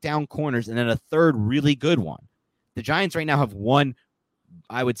 lockdown corners and then a third really good one. The Giants right now have one,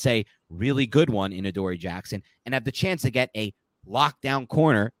 I would say, really good one in Adoree Jackson, and have the chance to get a lockdown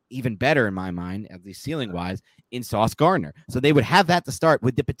corner, even better in my mind, at least ceiling-wise, in Sauce Gardner. So they would have that to start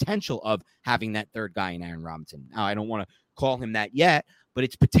with the potential of having that third guy in Aaron Robinson. Now, I don't want to call him that yet, but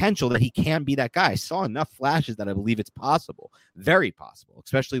it's potential that he can be that guy. I saw enough flashes that I believe it's possible, very possible,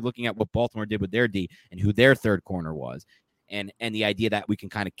 especially looking at what Baltimore did with their D and who their third corner was, and the idea that we can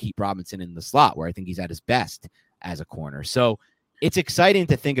kind of keep Robinson in the slot where I think he's at his best as a corner. So it's exciting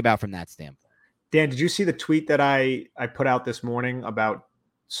to think about from that standpoint. Dan, did you see the tweet that I put out this morning about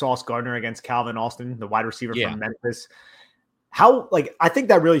Sauce Gardner against Calvin Austin, the wide receiver from Memphis? How, I think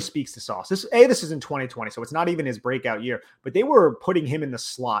that really speaks to Sauce. This is in 2020, so it's not even his breakout year, but they were putting him in the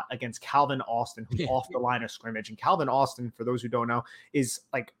slot against Calvin Austin, who's off the line of scrimmage. And Calvin Austin, for those who don't know, is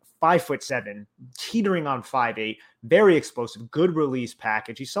 5'7", teetering on 5'8", very explosive, good release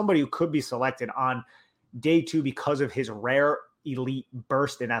package. He's somebody who could be selected on day 2 because of his rare elite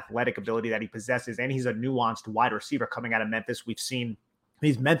burst in athletic ability that he possesses. And he's a nuanced wide receiver coming out of Memphis. We've seen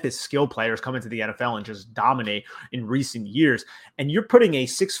these Memphis skill players come into the NFL and just dominate in recent years. And you're putting a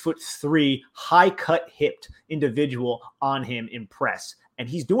 6'3", high cut hipped individual on him in press. And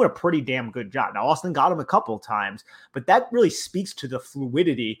he's doing a pretty damn good job. Now, Austin got him a couple of times, but that really speaks to the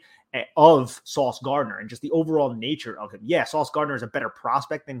fluidity of Sauce Gardner and just the overall nature of him. Yeah, Sauce Gardner is a better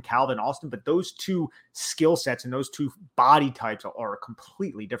prospect than Calvin Austin, but those 2 skill sets and those 2 body types are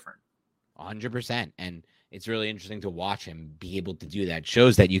completely different. 100%. And it's really interesting to watch him be able to do that. It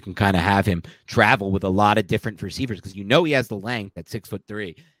shows that you can kind of have him travel with a lot of different receivers, because he has the length at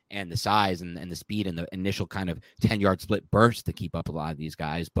 6'3" and the size and the speed and the initial kind of 10-yard split burst to keep up a lot of these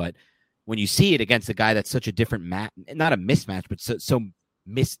guys. But when you see it against a guy that's such a different not a mismatch, but so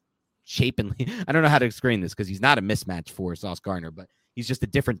misshapenly, I don't know how to explain this because he's not a mismatch for Sauce Gardner, but he's just a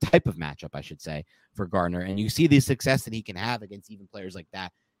different type of matchup, I should say, for Gardner. And you see the success that he can have against even players like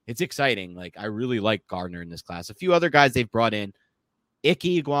that. It's exciting. I really like Gardner in this class. A few other guys they've brought in: Ike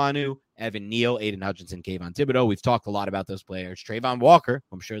Ekwonu, Evan Neal, Aiden Hutchinson, Kayvon Thibodeau. We've talked a lot about those players. Trayvon Walker,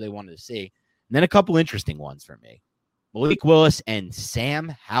 I'm sure they wanted to see. And then a couple interesting ones for me: Malik Willis and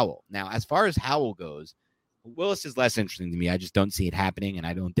Sam Howell. Now, as far as Howell goes, Willis is less interesting to me. I just don't see it happening, and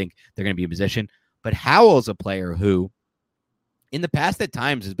I don't think they're going to be in position. But Howell's a player who, in the past at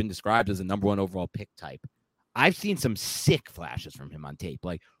times, has been described as a number 1 overall pick type. I've seen some sick flashes from him on tape,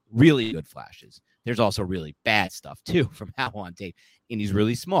 really good flashes. There's also really bad stuff, too, from Howell on tape, and he's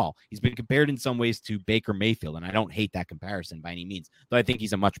really small. He's been compared in some ways to Baker Mayfield, and I don't hate that comparison by any means, though I think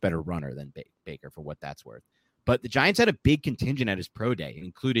he's a much better runner than Baker for what that's worth. But the Giants had a big contingent at his pro day. It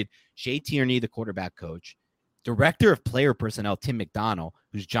included Shea Tierney, the quarterback coach, director of player personnel Tim McDonnell,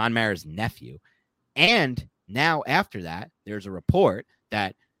 who's John Mara's nephew, and now after that, there's a report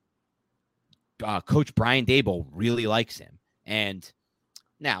that Coach Brian Daboll really likes him. And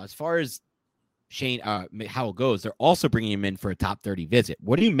now, as far as Howell goes, they're also bringing him in for a top 30 visit.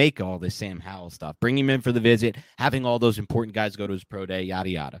 What do you make of all this Sam Howell stuff? Bringing him in for the visit, having all those important guys go to his pro day,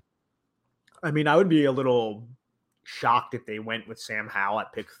 yada, yada. I mean, I would be a little shocked if they went with Sam Howell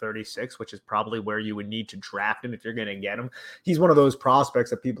at pick 36, which is probably where you would need to draft him if you're going to get him. He's one of those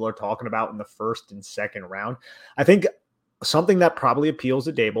prospects that people are talking about in the first and second round. I think something that probably appeals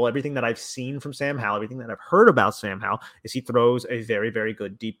to Dable. Everything that I've seen from Sam Howell, everything that I've heard about Sam Howell is he throws a very, very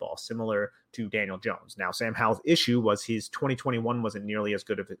good deep ball, similar to Daniel Jones. Now, Sam Howell's issue was his 2021 wasn't nearly as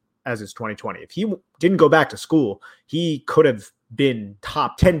good as his 2020. If he didn't go back to school, he could have been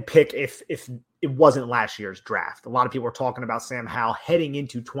top 10 pick if it wasn't last year's draft. A lot of people are talking about Sam Howell heading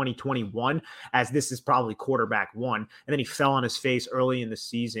into 2021 as this is probably quarterback one. And then he fell on his face early in the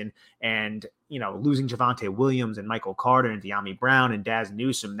season, and, losing Javonte Williams and Michael Carter and De'Ami Brown and Daz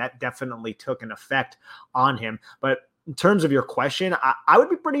Newsome, that definitely took an effect on him. But in terms of your question, I would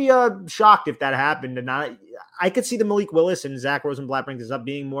be pretty shocked if that happened. And I could see the Malik Willis and Zach Rosenblatt brings this up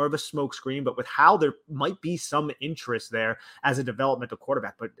being more of a smokescreen, but with how there might be some interest there as a developmental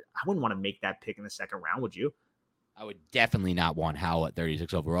quarterback. But I wouldn't want to make that pick in the second round, would you? I would definitely not want Howell at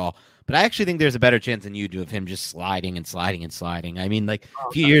 36 overall, but I actually think there's a better chance than you do of him just sliding and sliding and sliding. I mean, like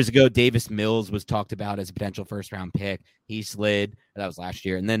a few years ago, Davis Mills was talked about as a potential first-round pick. He slid. That was last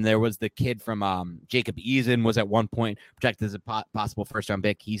year. And then there was the kid from Jacob Eason was at one point projected as a possible first-round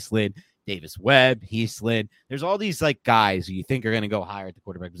pick. He slid. Davis Webb, he slid. There's all these like guys who you think are going to go higher at the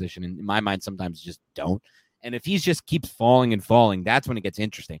quarterback position, and in my mind, sometimes just don't. And if he's just keeps falling and falling, that's when it gets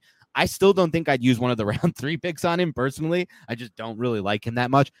interesting. I still don't think I'd use one of the round 3 picks on him personally. I just don't really like him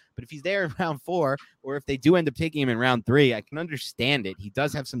that much. But if he's there in round 4, or if they do end up taking him in round 3, I can understand it. He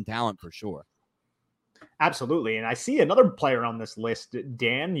does have some talent for sure. Absolutely. And I see another player on this list,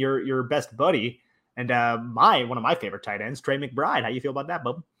 Dan, your best buddy, and one of my favorite tight ends, Trey McBride. How you feel about that,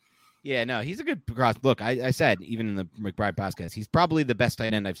 bub? Yeah, no, he's a good cross. Look, I said, even in the McBride podcast, he's probably the best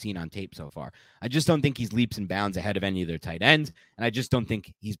tight end I've seen on tape so far. I just don't think he's leaps and bounds ahead of any of their tight ends, and I just don't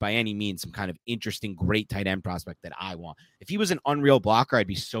think he's by any means some kind of interesting, great tight end prospect that I want. If he was an unreal blocker, I'd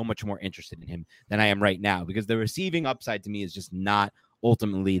be so much more interested in him than I am right now, because the receiving upside to me is just not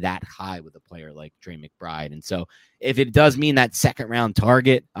ultimately that high with a player like Trey McBride. And so if it does mean that second-round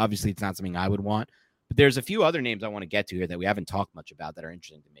target, obviously it's not something I would want. But there's a few other names I want to get to here that we haven't talked much about that are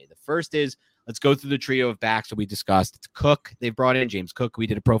interesting to me. The first is, let's go through the trio of backs that we discussed. It's Cook. They've brought in James Cook. We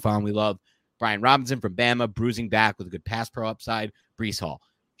did a profile and we love. Brian Robinson from Bama, bruising back with a good pass pro upside. Breece Hall.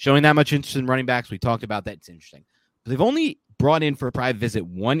 Showing that much interest in running backs. We talked about that. It's interesting. But they've only brought in for a private visit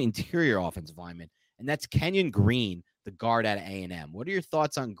one interior offensive lineman, and that's Kenyon Green, the guard out of A&M. What are your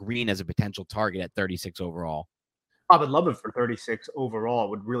thoughts on Green as a potential target at 36 overall? I would love it for 36 overall. It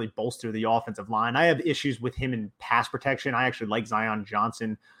would really bolster the offensive line. I have issues with him in pass protection. I actually like Zion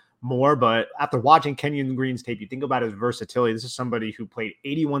Johnson more, but after watching Kenyon Green's tape, you think about his versatility. This is somebody who played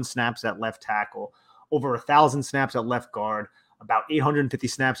 81 snaps at left tackle, over 1,000 snaps at left guard, about 850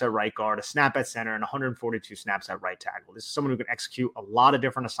 snaps at right guard, a snap at center, and 142 snaps at right tackle. This is someone who can execute a lot of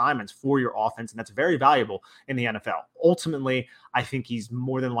different assignments for your offense, and that's very valuable in the NFL. Ultimately, I think he's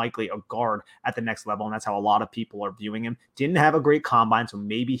more than likely a guard at the next level, and that's how a lot of people are viewing him. Didn't have a great combine, so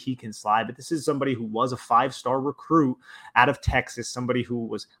maybe he can slide, but this is somebody who was a 5-star recruit out of Texas, somebody who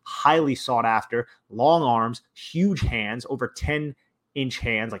was highly sought after, long arms, huge hands, over 10-inch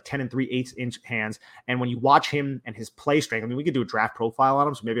hands, like 10 3/8 hands. And when you watch him and his play strength, I mean, we could do a draft profile on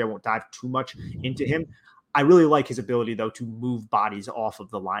him, so maybe I won't dive too much into him. I really like his ability, though, to move bodies off of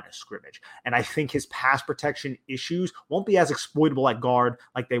the line of scrimmage. And I think his pass protection issues won't be as exploitable at guard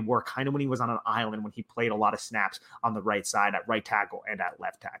like they were kind of when he was on an island, when he played a lot of snaps on the right side at right tackle and at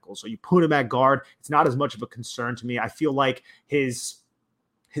left tackle. So you put him at guard, it's not as much of a concern to me. I feel like his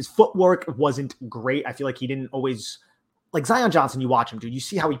footwork wasn't great. I feel like he didn't always – like Zion Johnson, you watch him, dude. You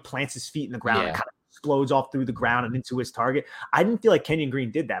see how he plants his feet in the ground and kind of explodes off through the ground and into his target. I didn't feel like Kenyon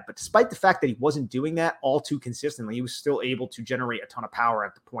Green did that. But despite the fact that he wasn't doing that all too consistently, he was still able to generate a ton of power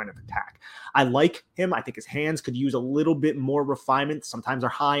at the point of attack. I like him. I think his hands could use a little bit more refinement. Sometimes they're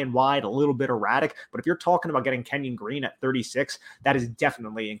high and wide, a little bit erratic. But if you're talking about getting Kenyon Green at 36, that is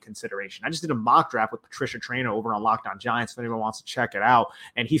definitely in consideration. I just did a mock draft with Patricia Traina over on Locked On Giants if anyone wants to check it out.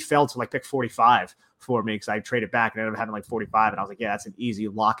 And he fell to like pick 45 for me because I traded back and ended up having like 45. And I was like, yeah, that's an easy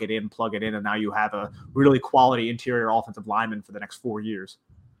lock it in, plug it in. And now you have a really quality interior offensive lineman for the next 4 years.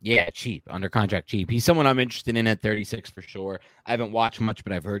 Yeah, cheap, under contract cheap. He's someone I'm interested in at 36 for sure. I haven't watched much,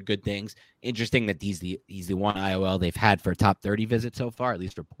 but I've heard good things. Interesting that he's the one IOL they've had for a top 30 visit so far, at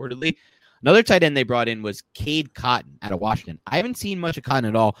least reportedly. Another tight end they brought in was Cade Cotton out of Washington. I haven't seen much of Cotton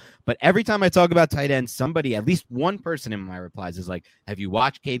at all, but every time I talk about tight ends, somebody, at least one person in my replies is like, have you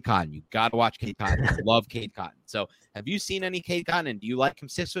watched Cade Cotton? You got to watch Cade Cotton. I love Cade Cotton. So have you seen any Cade Cotton? And do you like him?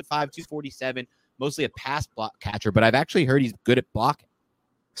 6'5", 247, mostly a pass block catcher, but I've actually heard he's good at blocking.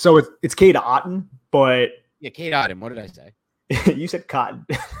 So it's Cade Otton, but... Yeah, Cade Otton. What did I say? You said Cotton.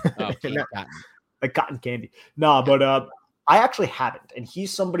 Oh, Cade Cotton. Like cotton candy. No, but I actually haven't. And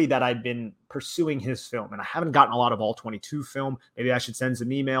he's somebody that I've been pursuing his film, and I haven't gotten a lot of all 22 film. Maybe I should send some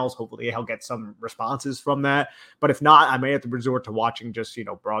emails. Hopefully I'll get some responses from that. But if not, I may have to resort to watching just,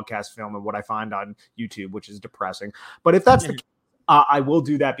 broadcast film and what I find on YouTube, which is depressing. But if that's the case, I will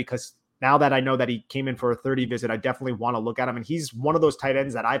do that, because now that I know that he came in for a 30 visit, I definitely want to look at him. And he's one of those tight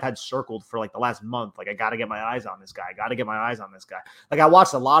ends that I've had circled for like the last month. Like, I got to get my eyes on this guy. Like, I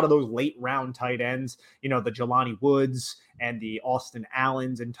watched a lot of those late round tight ends, the Jelani Woods and the Austin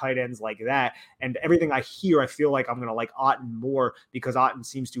Allens and tight ends like that. And everything I hear, I feel like I'm going to like Otton more, because Otton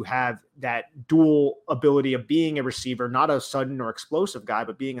seems to have that dual ability of being a receiver, not a sudden or explosive guy,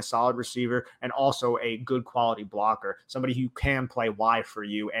 but being a solid receiver and also a good quality blocker, somebody who can play wide for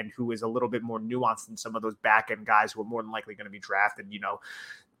you and who is a little bit more nuanced than some of those back end guys who are more than likely going to be drafted,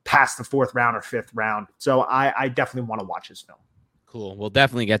 past the 4th round or 5th round. So I definitely want to watch his film. Cool. We'll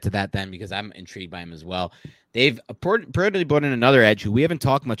definitely get to that then, because I'm intrigued by him as well. They've apparently brought in another edge who we haven't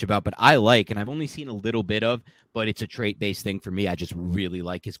talked much about, but I like, and I've only seen a little bit of, but it's a trait-based thing for me. I just really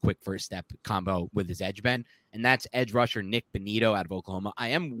like his quick first step combo with his edge bend, and that's edge rusher Nick Bonito out of Oklahoma. I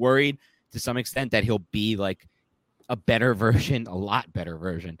am worried to some extent that he'll be like a better version, a lot better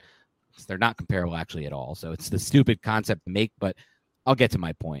version. They're not comparable actually at all. So it's the stupid concept to make, but I'll get to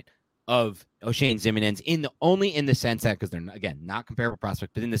my point of O'Shane Ximines only in the sense that, because they're again not comparable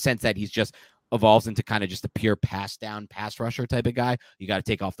prospect, but in the sense that he's just evolves into kind of just a pure pass rusher type of guy. You got to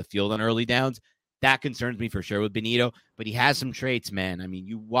take off the field on early downs. That concerns me for sure with Bonito, but he has some traits, man. I mean,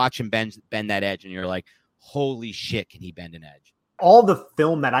 you watch him bend that edge and you're like, holy shit, can he bend an edge? All the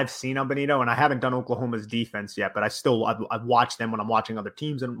film that I've seen on Bonito, and I haven't done Oklahoma's defense yet, but I've watched them when I'm watching other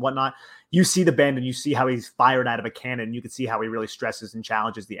teams and whatnot. You see the bend and you see how he's fired out of a cannon. You can see how he really stresses and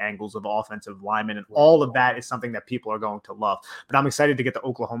challenges the angles of offensive linemen. And all of that is something that people are going to love. But I'm excited to get the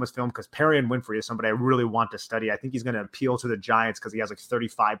Oklahoma's film, because Perrion Winfrey is somebody I really want to study. I think he's going to appeal to the Giants because he has like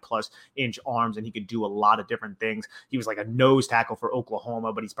 35 plus inch arms and he could do a lot of different things. He was like a nose tackle for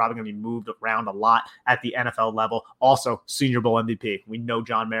Oklahoma, but he's probably going to be moved around a lot at the NFL level. Also, Senior Bowl MVP. We know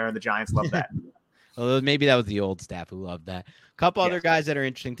John Mara and the Giants love that. Well, maybe that was the old staff who loved that. A couple other guys that are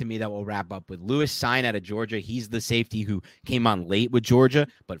interesting to me that we'll wrap up with. Lewis Cine out of Georgia. He's the safety who came on late with Georgia,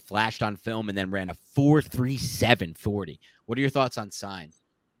 but flashed on film and then ran a 4.37 40. What are your thoughts on Cine?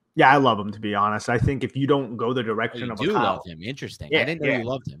 Yeah, I love him, to be honest. I think if you don't go the direction of you love him. Interesting. Yeah, I didn't know you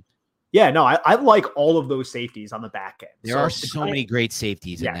loved him. Yeah, no, I like all of those safeties on the back end. There are so many great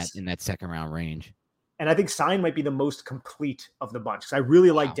safeties in that second round range. And I think Cine might be the most complete of the bunch, because I really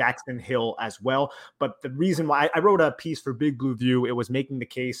like Daxton Hill as well. But the reason why I wrote a piece for Big Blue View, it was making the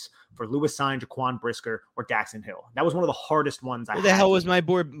case for Lewis Cine, Jaquan Brisker, or Daxton Hill. That was one of the hardest ones I had. Where the hell was my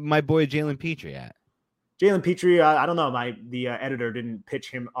boy Jalen Petrie at? Jalen Petrie, I don't know. The editor didn't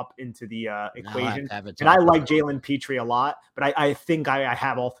pitch him up into the equation. And I like Jalen Petrie a lot, but I think I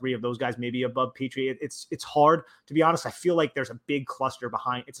have all three of those guys maybe above Petrie. It's hard, to be honest. I feel like there's a big cluster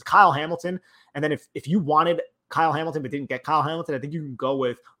behind. It's Kyle Hamilton. And then if you wanted Kyle Hamilton but didn't get Kyle Hamilton, I think you can go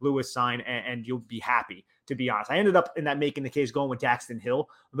with Lewis Cine and you'll be happy, to be honest. I ended up in that making the case going with Daxton Hill,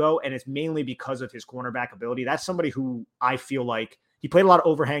 though, and it's mainly because of his cornerback ability. That's somebody who I feel like he played a lot of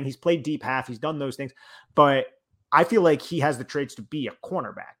overhang. He's played deep half. He's done those things. But I feel like he has the traits to be a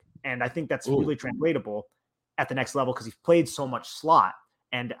cornerback. And I think that's really translatable at the next level because he's played so much slot.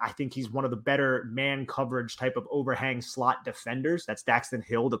 And I think he's one of the better man coverage type of overhang slot defenders. That's Daxton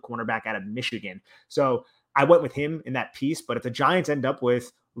Hill, the cornerback out of Michigan. So I went with him in that piece. But if the Giants end up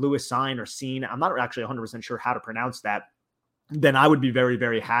with Lewis Cine or Cine, I'm not actually 100% sure how to pronounce that, then I would be very,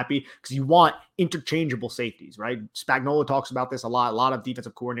 very happy because you want interchangeable safeties, right? Spagnuolo talks about this a lot. A lot of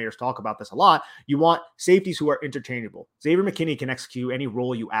defensive coordinators talk about this a lot. You want safeties who are interchangeable. Xavier McKinney can execute any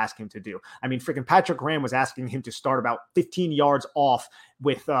role you ask him to do. I mean, freaking Patrick Graham was asking him to start about 15 yards off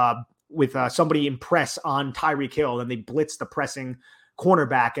with somebody in press on Tyreek Hill, and they blitz the pressing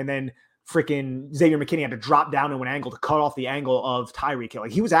cornerback, and then freaking Xavier McKinney had to drop down to an angle to cut off the angle of Tyreek Hill.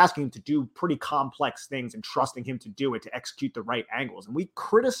 Like, he was asking him to do pretty complex things and trusting him to do it, to execute the right angles. And we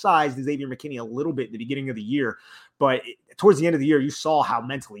criticized Xavier McKinney a little bit at the beginning of the year, but towards the end of the year, you saw how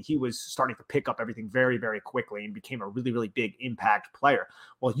mentally he was starting to pick up everything very, very quickly and became a really, really big impact player.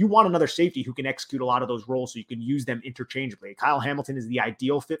 Well, you want another safety who can execute a lot of those roles so you can use them interchangeably. Kyle Hamilton is the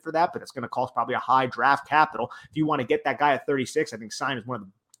ideal fit for that, but it's going to cost probably a high draft capital. If you want to get that guy at 36, I think Cine is one of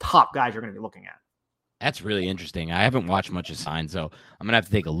the top guys you're going to be looking at. That's really interesting. I haven't watched much of Cine, so I'm going to have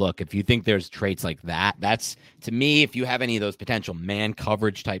to take a look. If you think there's traits like that, that's, to me, if you have any of those potential man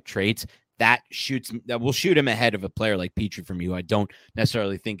coverage type traits, that will shoot him ahead of a player like Petrie from you. I don't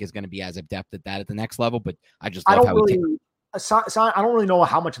necessarily think is going to be as adept at that at the next level, but I just love I don't really know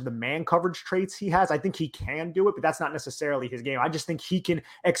how much of the man coverage traits he has. I think he can do it, but that's not necessarily his game. I just think he can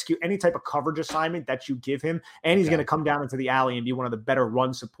execute any type of coverage assignment that you give him, and he's going to come down into the alley and be one of the better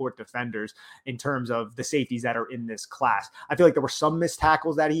run support defenders in terms of the safeties that are in this class. I feel like there were some missed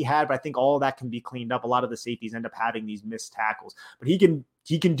tackles that he had, but I think all of that can be cleaned up. A lot of the safeties end up having these missed tackles, but he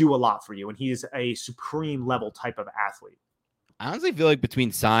can do a lot for you, and he is a supreme level type of athlete. I honestly feel like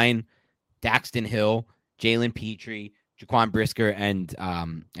between Sign, Daxton Hill, Jalen Petrie, Jaquan Brisker, and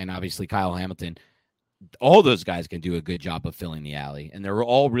obviously Kyle Hamilton, all those guys can do a good job of filling the alley. And they're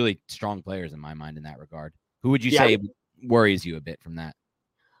all really strong players in my mind in that regard. Who would you say worries you a bit from that?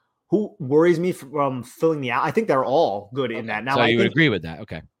 Who worries me from filling the alley? I think they're all good in that. Now, so you would agree with that?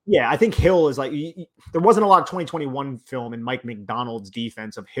 Okay. Yeah, I think Hill is like, there wasn't a lot of 2021 film in Mike McDonald's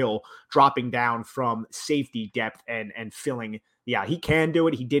defense of Hill dropping down from safety depth and filling. Yeah, he can do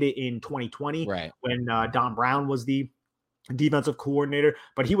it. He did it in 2020 when Don Brown was the defensive coordinator,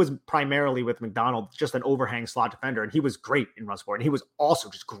 but he was primarily with McDonald, just an overhang slot defender, and he was great in run support, and he was also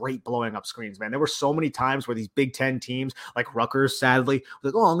just great blowing up screens, man. There were so many times where these Big Ten teams, like Rutgers, sadly,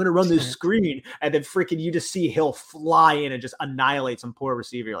 was like, oh, I'm going to run this screen, and then freaking you just see Hill fly in and just annihilate some poor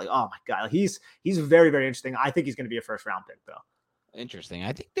receiver. You're like, oh my God, he's very, very interesting. I think he's going to be a first-round pick, though. Interesting.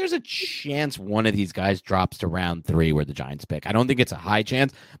 I think there's a chance one of these guys drops to round 3 where the Giants pick. I don't think it's a high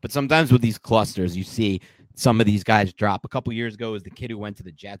chance, but sometimes with these clusters, you see some of these guys drop. A couple years ago is the kid who went to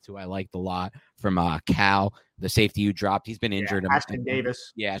the Jets, who I liked a lot, from Cal, the safety who dropped. He's been injured. Ashton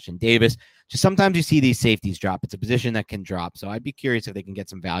Davis. Yeah, Ashton Davis. Just sometimes you see these safeties drop. It's a position that can drop. So I'd be curious if they can get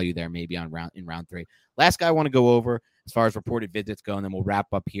some value there maybe in round 3. Last guy I want to go over as far as reported visits go, and then we'll wrap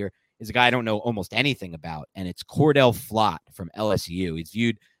up here, is a guy I don't know almost anything about, and it's Cordell Flott from LSU. He's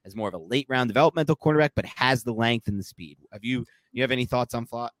viewed as more of a late-round developmental cornerback, but has the length and the speed. You have any thoughts on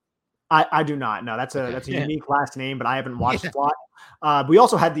Flott? I do not. No, that's a unique last name, but I haven't watched Flott. We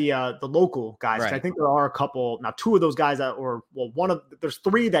also had the local guys. Right. I think there are a couple. Now, 2 of those guys there's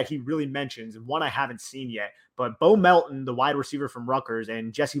 3 that he really mentions, and 1 I haven't seen yet. But Bo Melton, the wide receiver from Rutgers,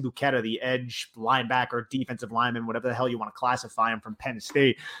 and Jesse Luketa, the edge linebacker, defensive lineman, whatever the hell you want to classify him, from Penn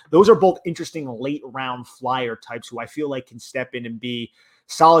State. Those are both interesting late round flyer types who I feel like can step in and be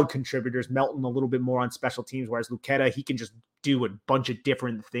solid contributors. Melton a little bit more on special teams, whereas Luketa, he can just do a bunch of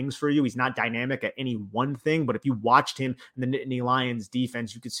different things for you. He's not dynamic at any one thing, but if you watched him in the Nittany Lions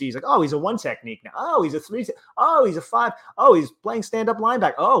defense, you could see he's like, oh, he's a 1 technique now. Oh, he's a 3. Oh, he's a 5. Oh, he's playing stand-up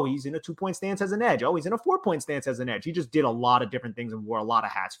linebacker. Oh, he's in a 2-point stance as an edge. Oh, he's in a 4-point stance as an edge. He just did a lot of different things and wore a lot of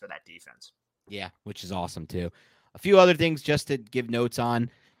hats for that defense. Yeah, which is awesome too. A few other things just to give notes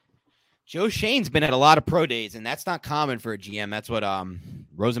on. Joe Shane's been at a lot of pro days, and that's not common for a GM. That's what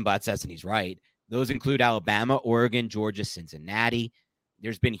Rosenblatt says, and he's right. Those include Alabama, Oregon, Georgia, Cincinnati.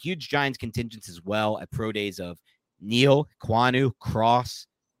 There's been huge Giants contingents as well at pro days of Neal, Kwanu, Cross.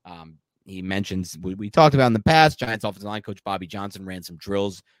 He mentions, we talked about in the past, Giants offensive line coach Bobby Johnson ran some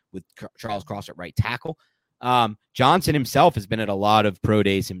drills with Charles Cross at right tackle. Johnson himself has been at a lot of pro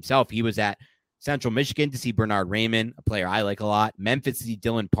days himself. He was at Central Michigan to see Bernard Raymond, a player I like a lot. Memphis to see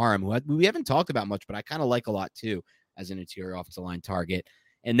Dylan Parham, who we haven't talked about much, but I kind of like a lot too as an interior offensive line target.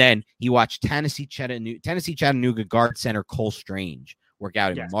 And then he watched Tennessee Chattanooga guard center Cole Strange work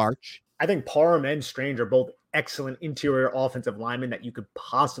out in March. I think Parham and Strange are both excellent interior offensive linemen that you could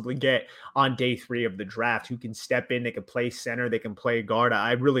possibly get on day 3 of the draft, who can step in. They can play center. They can play guard.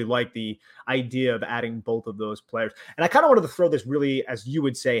 I really like the idea of adding both of those players. And I kind of wanted to throw this really, as you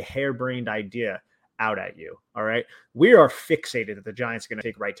would say, harebrained idea out at you. All right. We are fixated that the Giants are going to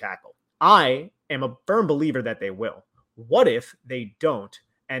take right tackle. I am a firm believer that they will. What if they don't,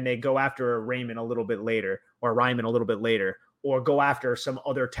 and they go after a Raymond a little bit later, or Ryman a little bit later, or go after some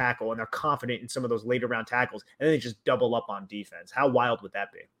other tackle, and they're confident in some of those later round tackles, and then they just double up on defense? How wild would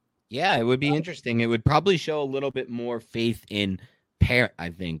that be? Yeah, it would be interesting. It would probably show a little bit more faith in Parrott, I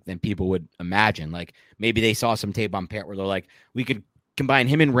think, than people would imagine. Like maybe they saw some tape on Parrott where they're like, we could combine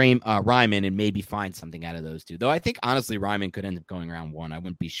him and Ryman and maybe find something out of those 2. Though I think, honestly, Ryman could end up going around 1. I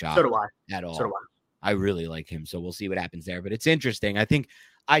wouldn't be shocked at all. So do I really like him, so we'll see what happens there. But it's interesting.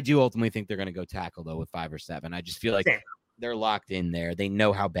 I do ultimately think they're going to go tackle, though, with 5 or 7. I just feel like they're locked in there. They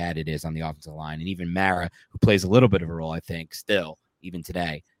know how bad it is on the offensive line. And even Mara, who plays a little bit of a role, I think, still, even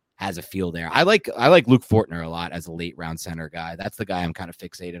today, has a feel there. I like Luke Fortner a lot as a late-round center guy. That's the guy I'm kind of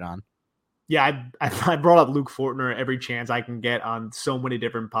fixated on. Yeah, I brought up Luke Fortner every chance I can get on so many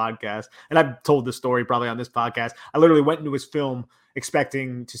different podcasts. And I've told this story probably on this podcast. I literally went into his film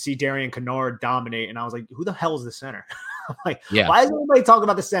expecting to see Darian Kennard dominate, and I was like, who the hell is the center? I'm like, Yeah. why is everybody talking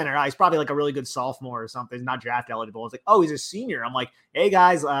about the center? He's probably like a really good sophomore or something. He's not draft eligible. It's like, oh, he's a senior. I'm like, hey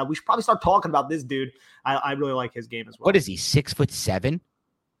guys, we should probably start talking about this dude. I really like his game as well. What is he, 6'7"?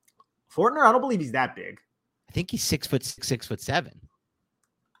 Fortner? I don't believe he's that big. I think he's 6'6", 6'7".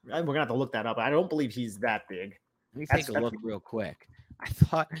 We're gonna have to look that up. I don't believe he's that big. Let me take a look real quick. I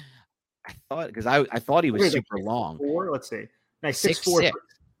thought because I thought he was super long. 6'4"? Let's see. Nice 6'4".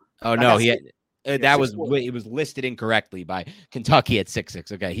 Oh no, he had. That was it was listed incorrectly by Kentucky at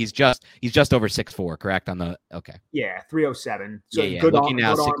 6'6". Okay, he's just over 6'4", correct on the Yeah, 307. So yeah. Good Looking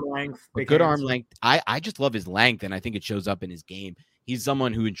now, arm length. Good arm length. I just love his length, and I think it shows up in his game. He's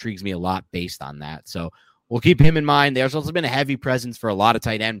someone who intrigues me a lot based on that. So we'll keep him in mind. There's also been a heavy presence for a lot of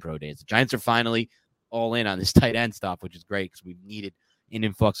tight end pro days. The Giants are finally all in on this tight end stuff, which is great because we've needed an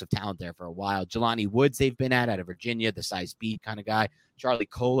influx of talent there for a while. Jelani Woods, they've been out of Virginia, the size speed kind of guy. Charlie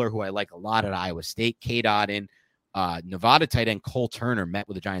Kohler, who I like a lot at Iowa State. K. Dodden, Nevada tight end Cole Turner met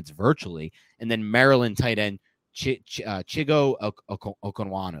with the Giants virtually. And then Maryland tight end Chigo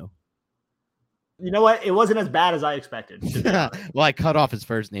Okonwanu. You know what? It wasn't as bad as I expected. Well, I cut off his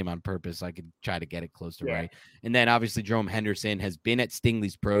first name on purpose so I could try to get it close to right. And then obviously Jerome Henderson has been at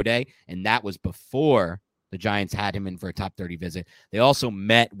Stingley's Pro Day, and that was before the Giants had him in for a top 30 visit. They also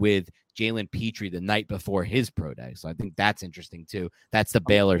met with Jalen Petrie the night before his pro day. So I think that's interesting too. That's the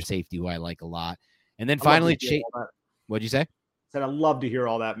Baylor safety who I like a lot. And then finally, what'd you say? Said I'd love to hear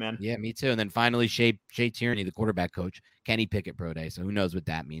all that, man. Yeah, me too. And then finally, Shea Tierney, the quarterback coach, Kenny Pickett pro day. So who knows what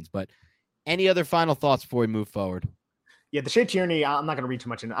that means. But any other final thoughts before we move forward? Yeah, the Shea Tierney, I'm not going to read too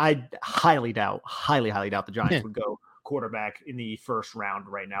much in. I highly doubt the Giants would go quarterback in the first round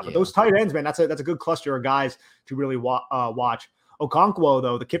right now. But those tight ends, man, that's a good cluster of guys to really watch. Okonkwo,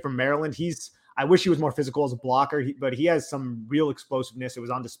 though, the kid from Maryland, I wish he was more physical as a blocker, but he has some real explosiveness. It was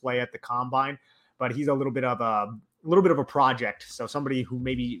on display at the combine, but he's a little bit of a project. So somebody who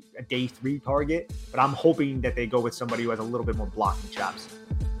maybe a day 3 target, but I'm hoping that they go with somebody who has a little bit more blocking chops.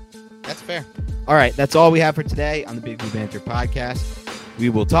 That's fair. All right, that's all we have for today on the Big Blue Banter podcast. We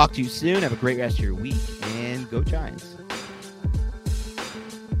will talk to you soon. Have a great rest of your week, and go Giants.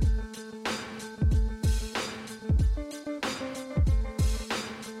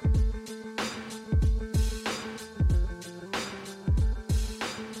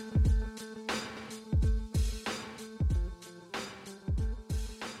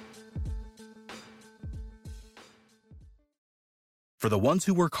 For the ones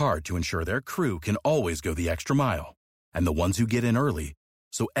who work hard to ensure their crew can always go the extra mile, and the ones who get in early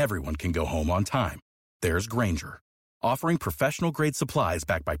so everyone can go home on time, there's Grainger, offering professional-grade supplies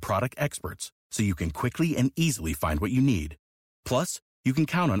backed by product experts so you can quickly and easily find what you need. Plus, you can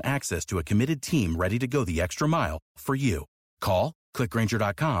count on access to a committed team ready to go the extra mile for you. Call, click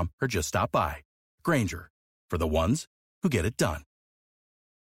Grainger.com, or just stop by. Grainger, for the ones who get it done.